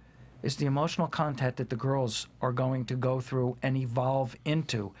much is the emotional content that the girls are going to go through and evolve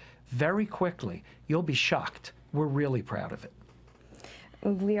into very quickly. You'll be shocked. We're really proud of it.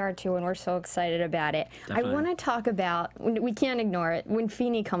 We are too, and we're so excited about it. Definitely. I want to talk about, we can't ignore it, when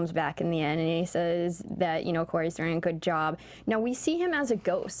Feeney comes back in the end and he says that, you know, Corey's doing a good job. Now, we see him as a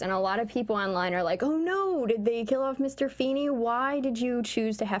ghost, and a lot of people online are like, oh no, did they kill off Mr. Feeney? Why did you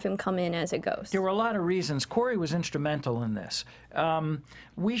choose to have him come in as a ghost? There were a lot of reasons. Corey was instrumental in this.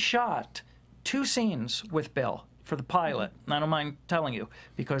 We shot 2 scenes with Bill for the pilot, and I don't mind telling you,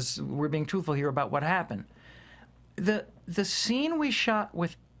 because we're being truthful here about what happened. The scene we shot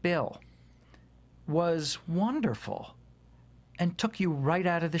with Bill was wonderful and took you right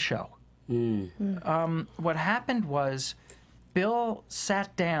out of the show. What happened was Bill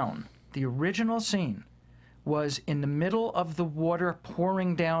sat down. The original scene was in the middle of the water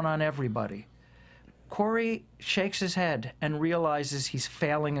pouring down on everybody. Corey shakes his head and realizes he's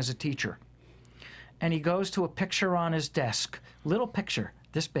failing as a teacher. And he goes to a picture on his desk, little picture,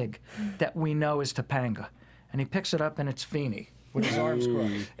 this big, that we know is Topanga. And he picks it up, and it's Feeney with his arms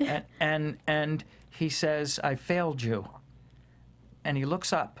crossed. And he says, I failed you. And he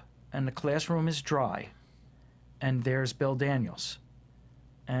looks up, and the classroom is dry. And there's Bill Daniels.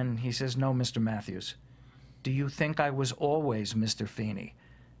 And he says, no, Mr. Matthews. Do you think I was always Mr. Feeney?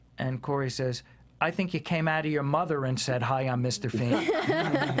 And Corey says, I think you came out of your mother and said, hi, I'm Mr. Feeney.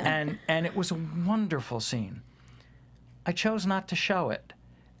 and it was a wonderful scene. I chose not to show it.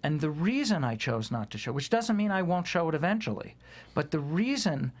 And the reason I chose not to show, which doesn't mean I won't show it eventually, but the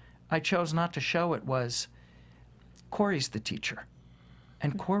reason I chose not to show it was Corey's the teacher.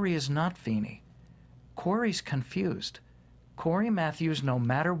 And Corey is not Feeney. Corey's confused. Cory Matthews, no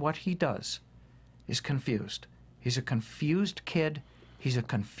matter what he does, is confused. He's a confused kid. He's a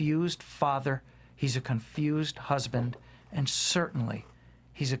confused father. He's a confused husband. And certainly,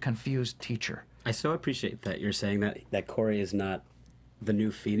 he's a confused teacher. I so appreciate that you're saying that Corey is not the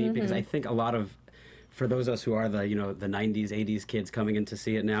new Feeney, because I think a lot of, for those of us who are the, you know, the 90s, 80s kids coming in to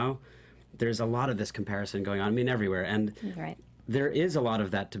see it now, there's a lot of this comparison going on, I mean, everywhere. And there is a lot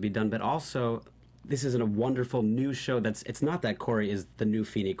of that to be done, but also this is a wonderful new show it's not that Corey is the new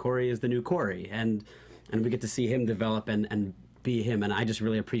Feeney. Corey is the new Corey, and we get to see him develop and be him, and I just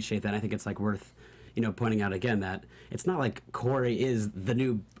really appreciate that. I think it's like worth, you know, pointing out again that it's not like Corey is the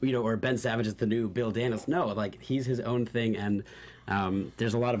new, you know, or Ben Savage is the new Bill Daniels. No, like he's his own thing, and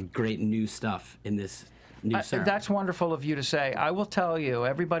there's a lot of great new stuff in this new series. That's wonderful of you to say. I will tell you,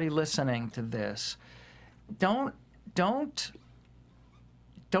 everybody listening to this, don't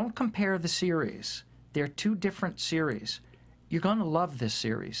compare the series. They're 2 different series. You're going to love this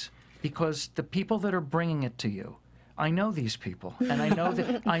series because the people that are bringing it to you, I know these people, and I know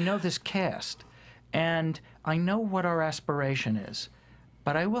that I know this cast, and I know what our aspiration is.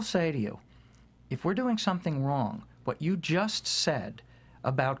 But I will say to you, if we're doing something wrong, what you just said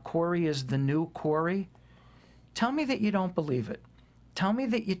about Corey is the new Corey, tell me that you don't believe it. Tell me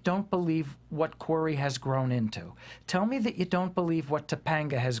that you don't believe what Corey has grown into. Tell me that you don't believe what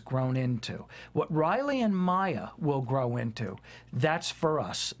Topanga has grown into. What Riley and Maya will grow into. That's for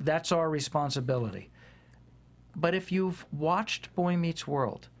us. That's our responsibility. But if you've watched Boy Meets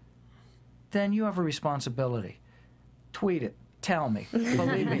World, then you have a responsibility. Tweet it. Tell me.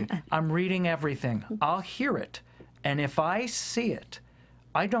 Believe me, I'm reading everything. I'll hear it. And if I see it,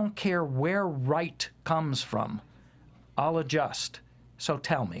 I don't care where right comes from. I'll adjust. So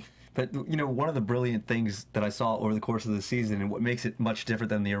tell me. But, you know, one of the brilliant things that I saw over the course of the season and what makes it much different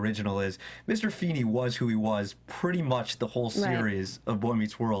than the original is Mr. Feeney was who he was pretty much the whole series of Boy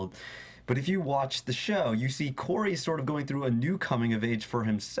Meets World. But if you watch the show, you see Corey sort of going through a new coming of age for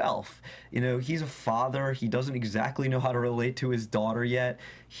himself. You know, he's a father. He doesn't exactly know how to relate to his daughter yet.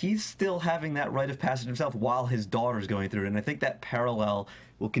 He's still having that rite of passage himself while his daughter's going through it. And I think that parallel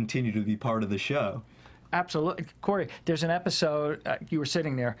will continue to be part of the show. Absolutely. Corey, there's an episode, you were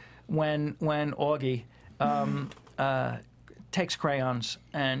sitting there, when Augie takes crayons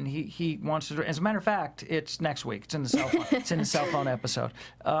and he wants to. As a matter of fact, it's next week. It's in the cell phone. It's in the cell phone episode.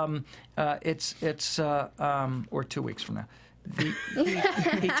 Or 2 weeks from now.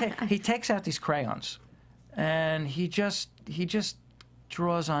 He takes out these crayons, and he just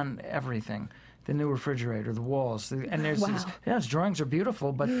draws on everything. The new refrigerator, the walls, and there's his drawings are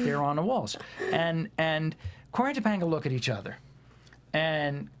beautiful, but they're on the walls. And Cory and Topanga look at each other,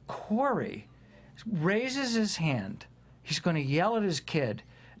 and Corey raises his hand. He's going to yell at his kid,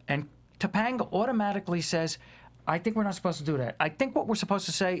 and Topanga automatically says, I think we're not supposed to do that. I think what we're supposed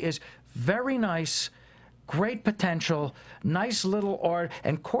to say is, very nice, great potential, nice little art.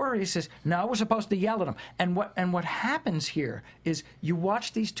 And Corey says, no, we're supposed to yell at him. And what happens here is you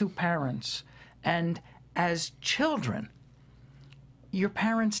watch these two parents, and as children, your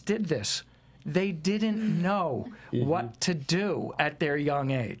parents did this. They didn't know what to do at their young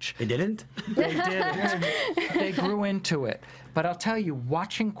age. They didn't? They didn't. They grew into it. But I'll tell you,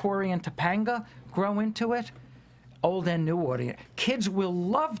 watching Cory and Topanga grow into it, old and new audience, kids will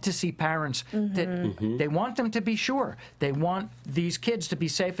love to see parents that they want them to be sure. They want these kids to be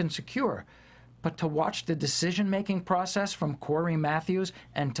safe and secure. But to watch the decision-making process from Cory Matthews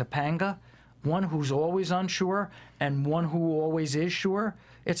and Topanga, one who's always unsure and one who always is sure,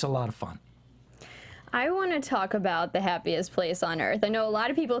 it's a lot of fun. I want to talk about the happiest place on earth. I know a lot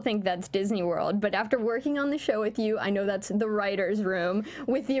of people think that's Disney World, but after working on the show with you, I know that's the writer's room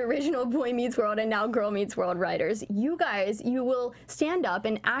with the original Boy Meets World and now Girl Meets World writers. You guys, you will stand up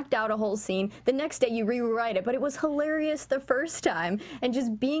and act out a whole scene. The next day you rewrite it, but it was hilarious the first time. And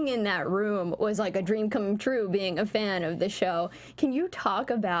just being in that room was like a dream come true, being a fan of the show. Can you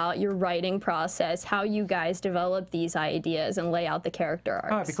talk about your writing process, how you guys develop these ideas and lay out the character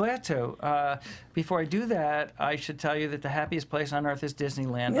arcs? Oh, I'd be glad to. Before I do that, I should tell you that the happiest place on earth is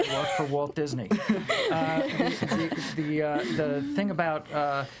Disneyland. I work for Walt Disney. The thing about,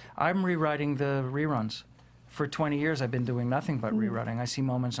 I'm rewriting the reruns. For 20 years, I've been doing nothing but rewriting. I see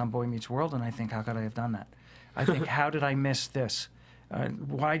moments on Boy Meets World, and I think, how could I have done that? I think, how did I miss this?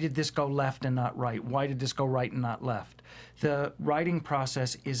 Why did this go left and not right? Why did this go right and not left? The writing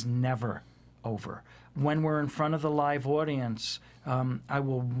process is never over. When we're in front of the live audience, I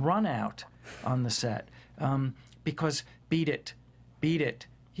will run out on the set because beat it.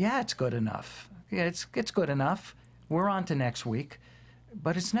 Yeah, it's good enough. Yeah, it's good enough. We're on to next week.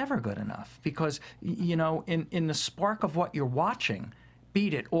 But it's never good enough because, you know, in the spark of what you're watching,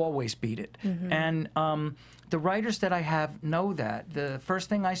 beat it, always beat it. And the writers that I have know that. The first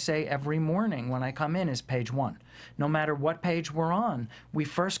thing I say every morning when I come in is page 1. No matter what page we're on, we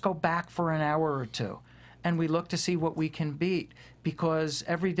first go back for an hour or two and we look to see what we can beat because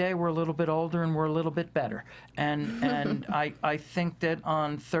every day we're a little bit older and we're a little bit better. And I think that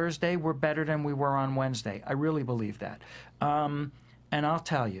on Thursday we're better than we were on Wednesday. I really believe that. And I'll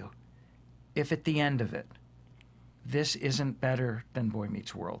tell you, if at the end of it, this isn't better than Boy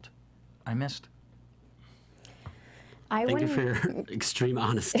Meets World, I missed. Thank you for your extreme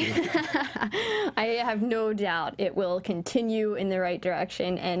honesty. I have no doubt it will continue in the right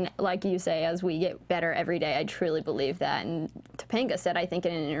direction. And like you say, as we get better every day, I truly believe that. And Topanga said, I think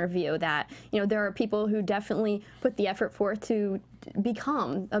in an interview that, you know, there are people who definitely put the effort forth to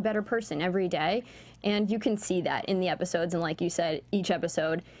become a better person every day. And you can see that in the episodes. And like you said, each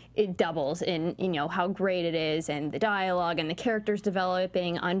episode, it doubles in, you know, how great it is and the dialogue and the characters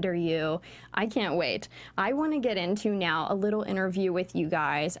developing under you. I can't wait. I want to get into now a little interview with you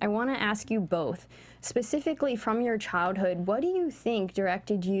guys. I want to ask you both, specifically from your childhood, what do you think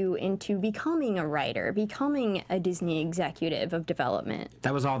directed you into becoming a writer, becoming a Disney executive of development?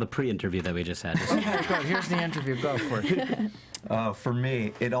 That was all the pre-interview that we just had. Okay, go. Here's the interview. Go for it. For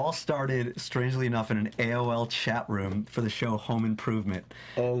me, it all started, strangely enough, in an AOL chat room for the show Home Improvement.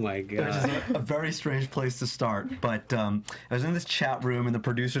 Oh my God. Which is a very strange place to start. But I was in this chat room, and the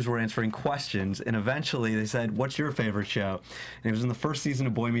producers were answering questions, and eventually they said, what's your favorite show? And it was in the first season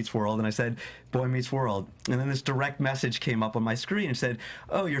of Boy Meets World, and I said, Boy Meets World. And then this direct message came up on my screen and said,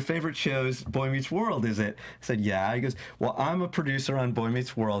 oh, your favorite show's Boy Meets World, is it? I said, yeah. He goes, well, I'm a producer on Boy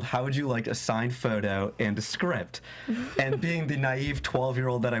Meets World. How would you like a signed photo and a script? And being the naive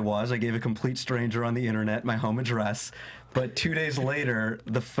 12-year-old that I was, I gave a complete stranger on the internet my home address. But 2 days later,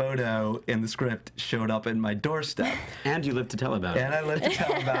 the photo and the script showed up at my doorstep. And you lived to tell about it. And I lived to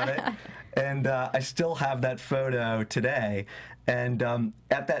tell about it. And I still have that photo today. And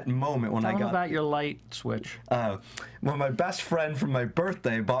at that moment when Tell I got... them about your light switch. When my best friend from my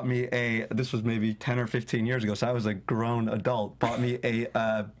birthday bought me this was maybe 10 or 15 years ago, so I was a grown adult, bought me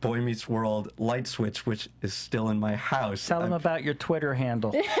a Boy Meets World light switch, which is still in my house. Tell them about your Twitter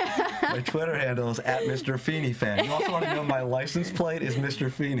handle. My Twitter handle is @MrFeeney_fan. You also want to know my license plate is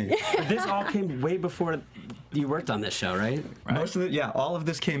Mr. Feeney. But this all came way before you worked on this show, right? Most of it, yeah, all of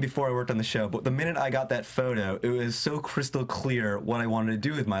this came before I worked on the show. But the minute I got that photo, it was so crystal clear what I wanted to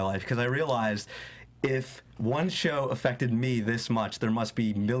do with my life, because I realized if one show affected me this much, there must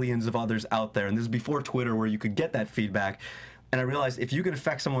be millions of others out there. And this is before Twitter, where you could get that feedback. And I realized if you can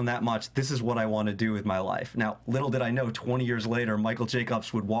affect someone that much, this is what I want to do with my life. Now, little did I know, 20 years later, Michael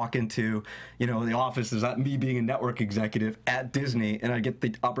Jacobs would walk into, you know, the office, is that me being a network executive at Disney, and I get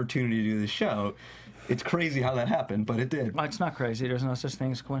the opportunity to do the show. It's crazy how that happened, but it did. It's not crazy. There's no such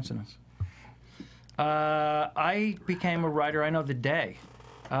thing as coincidence. I became a writer, I know the day.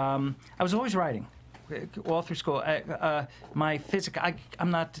 I was always writing, all through school. My physics,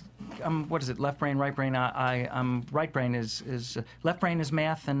 what is it, left brain, right brain? I'm right brain is left brain is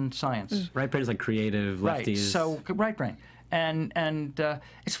math and science. Right brain is like creative, lefties. Right, so right brain. And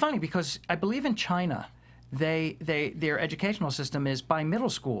it's funny because I believe in China, their educational system is by middle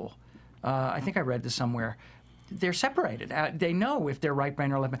school. I think I read this somewhere. They're separated. They know if they're right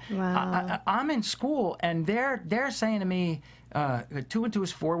brain or left brain. Wow. I'm in school, and they're saying to me, 2 and 2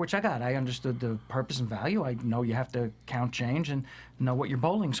 is 4, which I got. I understood the purpose and value. I know you have to count change and know what your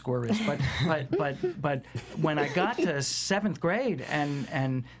bowling score is. But when I got to 7th grade,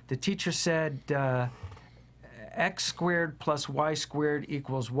 and the teacher said, x squared plus y squared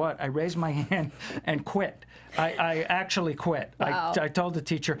equals what? I raised my hand and quit. I actually quit. Wow. I told the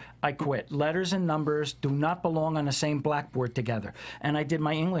teacher, I quit. Letters and numbers do not belong on the same blackboard together. And I did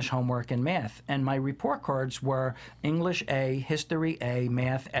my English homework and math. And my report cards were English A, History A,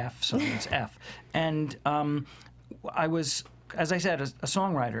 Math F, so it's F. And I was, as I said, a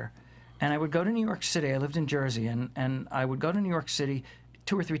songwriter. And I would go to New York City. I lived in Jersey. And I would go to New York City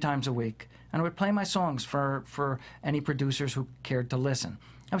 2 or 3 times a week. And I would play my songs for any producers who cared to listen.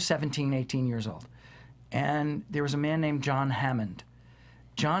 I was 17, 18 years old. And there was a man named John Hammond.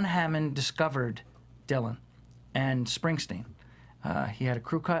 John Hammond discovered Dylan and Springsteen. He had a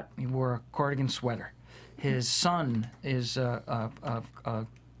crew cut. He wore a cardigan sweater. His son is, I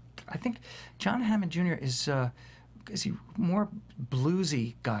think John Hammond Jr. is he more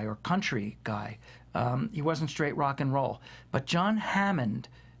bluesy guy or country guy? He wasn't straight rock and roll. But John Hammond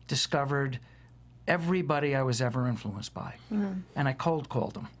discovered everybody I was ever influenced by. And I cold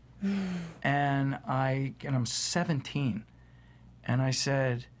called him. And I'm 17. And I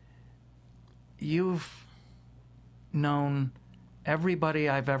said, you've known everybody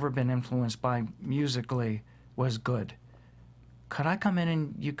I've ever been influenced by musically was good. Could I come in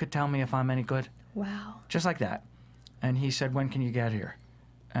and you could tell me if I'm any good? Wow. Just like that. And he said, when can you get here?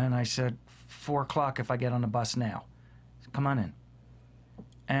 And I said, 4 o'clock if I get on the bus now. Come on in.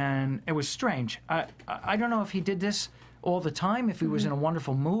 And it was strange. I don't know if he did this all the time, if he was in a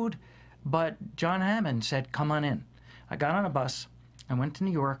wonderful mood, but John Hammond said, come on in. I got on a bus. I went to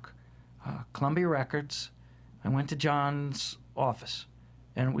New York, Columbia Records. I went to John's office,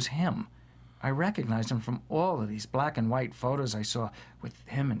 and it was him. I recognized him from all of these black and white photos I saw with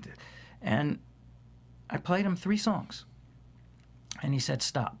him. And I played him 3 songs. And he said,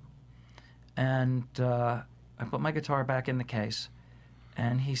 stop. And I put my guitar back in the case,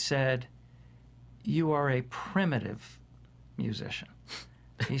 and he said, you are a primitive musician.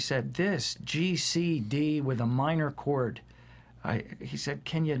 He said, this G, C, D with a minor chord. He said,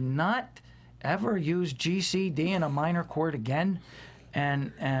 can you not ever use G, C, D in a minor chord again?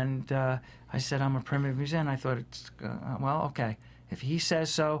 And I said, I'm a primitive musician. I thought, well, okay. If he says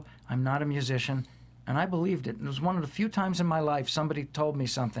so, I'm not a musician. And I believed it. It was one of the few times in my life somebody told me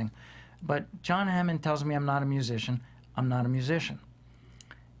something. But John Hammond tells me I'm not a musician. I'm not a musician.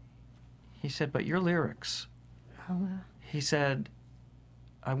 He said, but your lyrics. Oh, wow. He said,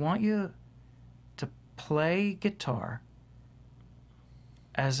 I want you to play guitar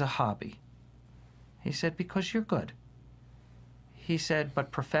as a hobby. He said, because you're good. He said,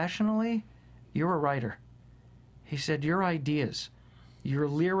 but professionally, you're a writer. He said, your ideas, your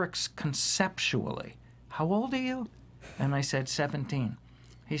lyrics conceptually. How old are you? And I said, 17.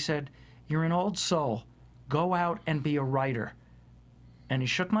 He said, you're an old soul. Go out and be a writer. And he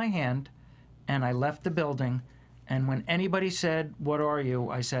shook my hand, and I left the building. And when anybody said, what are you?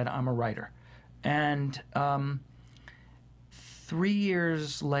 I said, I'm a writer. And 3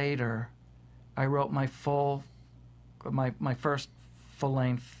 years later, I wrote my first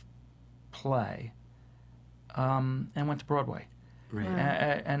full-length play and went to Broadway. Right.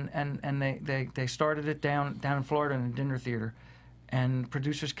 And they started it down in Florida in a dinner theater. And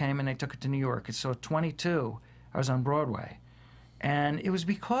producers came and they took it to New York. And so at 22, I was on Broadway. And it was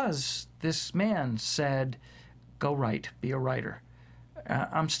because this man said, go write, be a writer.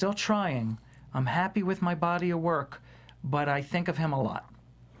 I'm still trying. I'm happy with my body of work, but I think of him a lot.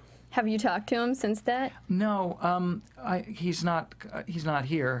 Have you talked to him since that? No, he's not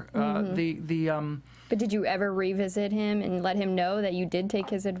here. But did you ever revisit him and let him know that you did take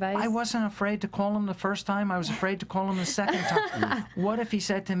his advice? I wasn't afraid to call him the first time. I was afraid to call him the second time. What if he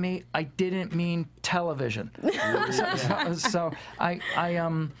said to me, I didn't mean television? So I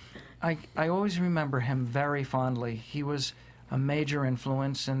always remember him very fondly. He was a major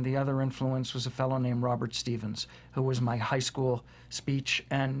influence, and the other influence was a fellow named Robert Stevens, who was my high school speech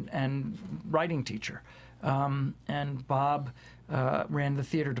and writing teacher. And Bob ran the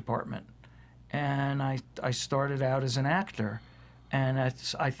theater department. and I started out as an actor. And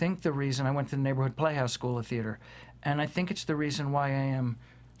I think the reason I went to the Neighborhood Playhouse School of Theater, and I think it's the reason why I am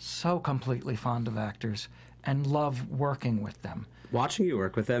so completely fond of actors and love working with them. Watching you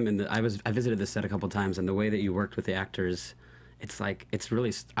work with them, and I visited the set a couple times, and the way that you worked with the actors, it's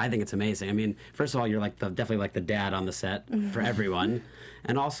really, I think it's amazing. I mean, first of all, you're definitely like the dad on the set for everyone,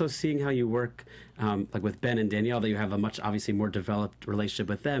 and also seeing how you work, like with Ben and Danielle, that you have a much obviously more developed relationship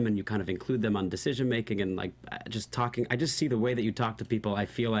with them, and you kind of include them on decision making and like just talking. I just see the way that you talk to people. I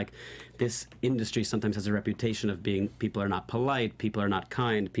feel like this industry sometimes has a reputation of being, people are not polite, people are not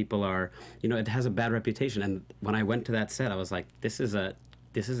kind, people are, it has a bad reputation. And when I went to that set, I was like, this is a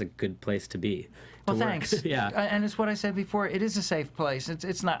good place to be. Well, thanks. Yeah, and it's what I said before. It is a safe place.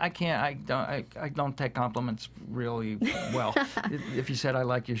 It's not. I don't take compliments really well. If you said I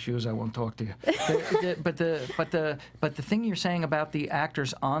like your shoes, I won't talk to you. But the thing you're saying about the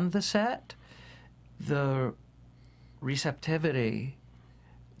actors on the set, the receptivity.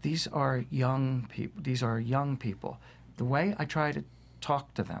 These are young people. The way I try to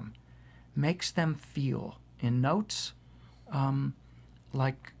talk to them makes them feel in notes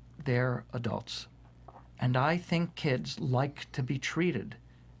like they're adults. And I think kids like to be treated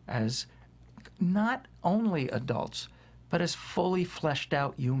as not only adults, but as fully fleshed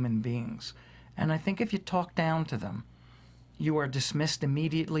out human beings. And I think if you talk down to them, you are dismissed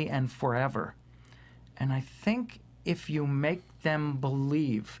immediately and forever. And I think if you make them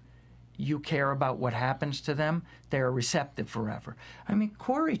believe you care about what happens to them, they're receptive forever. I mean,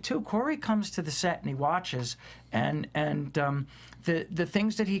 Corey, too. Corey comes to the set and he watches, and the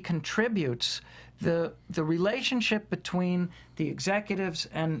things that he contributes, the relationship between the executives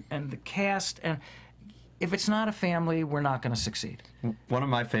and the cast, and if it's not a family, we're not going to succeed. One of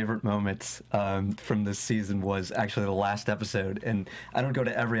my favorite moments from this season was actually the last episode, and I don't go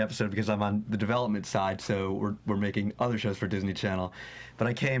to every episode because I'm on the development side, so we're making other shows for Disney Channel. But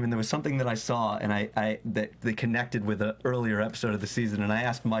I came and there was something that I saw, and that they connected with an earlier episode of the season, and I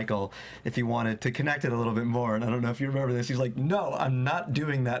asked Michael if he wanted to connect it a little bit more, and I don't know if you remember this. He's like, "No, I'm not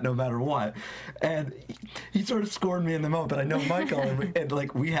doing that, no matter what." And he sort of scored me in the moment, but I know Michael, and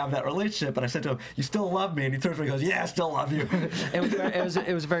like we have that relationship. And I said to him, "You still love me?" And he turns to me and goes, "Yeah, I still love you." It was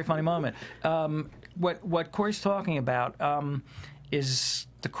a very funny moment. What Corey's talking about is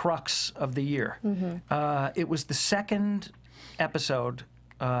the crux of the year. Mm-hmm. It was the second episode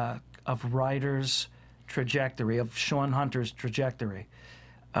of Ryder's trajectory, of Sean Hunter's trajectory.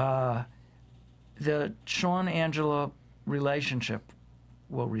 The Sean-Angela relationship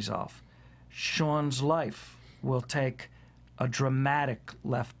will resolve. Sean's life will take a dramatic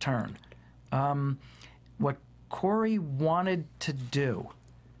left turn. What Corey wanted to do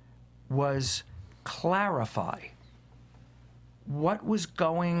was clarify what was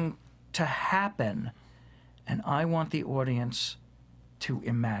going to happen, and I want the audience to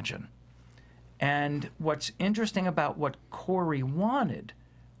imagine. And what's interesting about what Corey wanted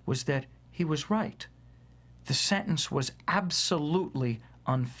was that he was right. The sentence was absolutely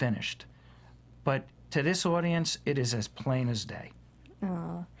unfinished. But to this audience, it is as plain as day.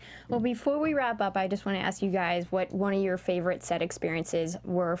 Oh. Well, before we wrap up, I just want to ask you guys what one of your favorite set experiences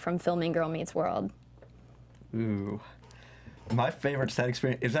were from filming Girl Meets World. Ooh. My favorite set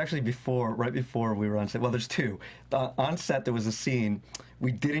experience is actually right before we were on set. Well, there's two. On set, there was a scene.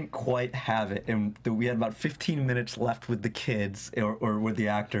 We didn't quite have it, and we had about 15 minutes left with the kids or with the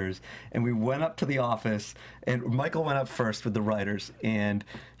actors. And we went up to the office, and Michael went up first with the writers, and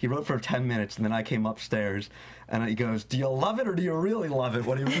he wrote for 10 minutes, and then I came upstairs, and he goes, "Do you love it or do you really love it?"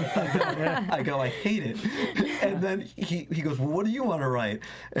 What do you I go, "I hate it." And then he goes, "Well, what do you want to write?"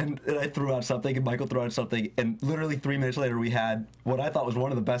 And I threw out something, and Michael threw out something, and literally 3 minutes later, we had what I thought was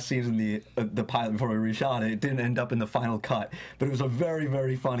one of the best scenes in the pilot before we reshot it. It didn't end up in the final cut, but it was a very,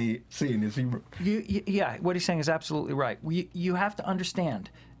 very funny scene. Yeah, what he's saying is absolutely right. You have to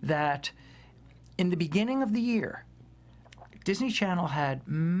understand that in the beginning of the year, Disney Channel had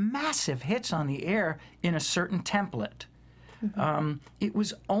massive hits on the air in a certain template. Mm-hmm. It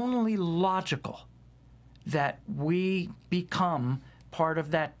was only logical that we become part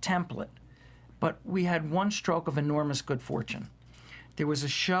of that template. But we had one stroke of enormous good fortune. There was a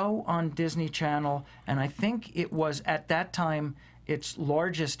show on Disney Channel, and I think it was at that time its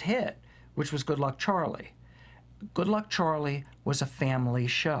largest hit, which was Good Luck Charlie. Good Luck Charlie was a family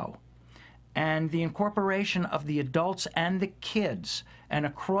show. And the incorporation of the adults and the kids and a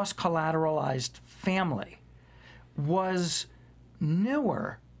cross-collateralized family was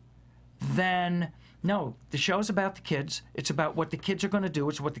newer than, no, the show's about the kids. It's about what the kids are going to do.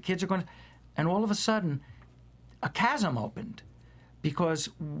 It's what the kids are going to... And all of a sudden, a chasm opened because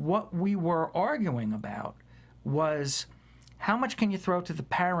what we were arguing about was how much can you throw to the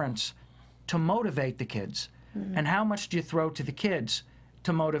parents to motivate the kids, and how much do you throw to the kids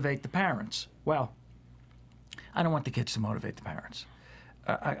to motivate the parents? Well, I don't want the kids to motivate the parents.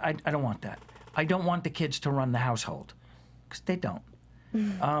 I don't want that. I don't want the kids to run the household, because they don't.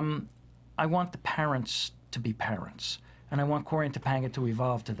 I want the parents to be parents, and I want Cory and Topanga to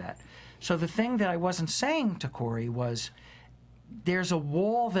evolve to that. So the thing that I wasn't saying to Cory was, there's a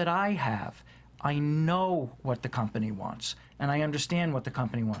wall that I have. I know what the company wants, and I understand what the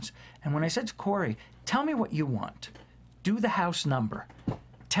company wants. And when I said to Cory, tell me what you want. Do the house number.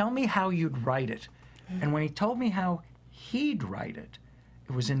 Tell me how you'd write it. And when he told me how he'd write it,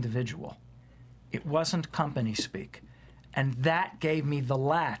 it was individual. It wasn't company speak. And that gave me the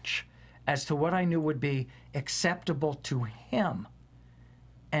latch as to what I knew would be acceptable to him.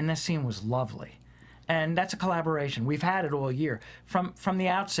 And this scene was lovely. And that's a collaboration. We've had it all year. From the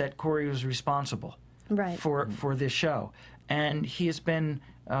outset, Cory was responsible for this show. And he has been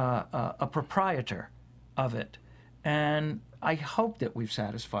a proprietor of it. And I hope that we've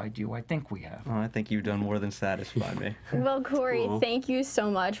satisfied you. I think we have. Oh, I think you've done more than satisfy me. Well, Cory, thank you so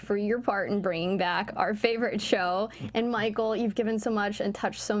much for your part in bringing back our favorite show. And Michael, you've given so much and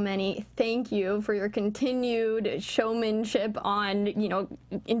touched so many. Thank you for your continued showmanship on, you know,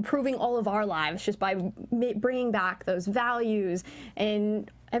 improving all of our lives just by bringing back those values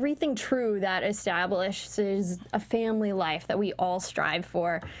and everything true that establishes a family life that we all strive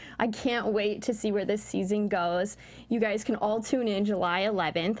for. I can't wait to see where this season goes. You guys can all tune in July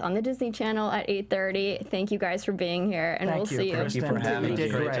 11th on the Disney Channel at 8:30. Thank you guys for being here, and we'll see you. Thank you for having me.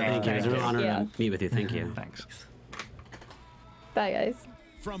 Thank you. It was a real honor to meet with you. Thank you. Thanks. Bye, guys.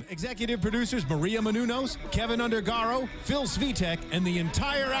 From executive producers Maria Menounos, Kevin Undergaro, Phil Svitek, and the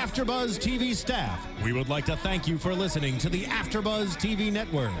entire AfterBuzz TV staff, we would like to thank you for listening to the AfterBuzz TV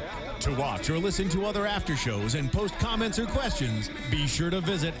network. To watch or listen to other after shows and post comments or questions, be sure to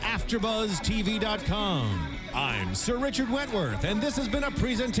visit AfterBuzzTV.com. I'm Sir Richard Wentworth, and this has been a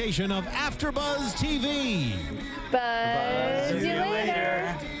presentation of AfterBuzz TV. Buzz you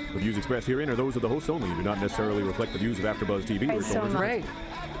later. The views expressed herein are those of the hosts only and do not necessarily reflect the views of AfterBuzz TV or its owners. Great.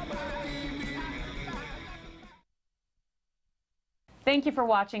 Thank you for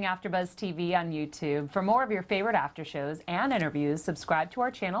watching AfterBuzz TV on YouTube. For more of your favorite after shows and interviews, subscribe to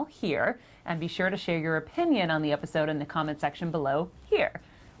our channel here, and be sure to share your opinion on the episode in the comment section below here.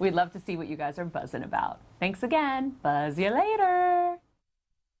 We'd love to see what you guys are buzzing about. Thanks again. Buzz you later.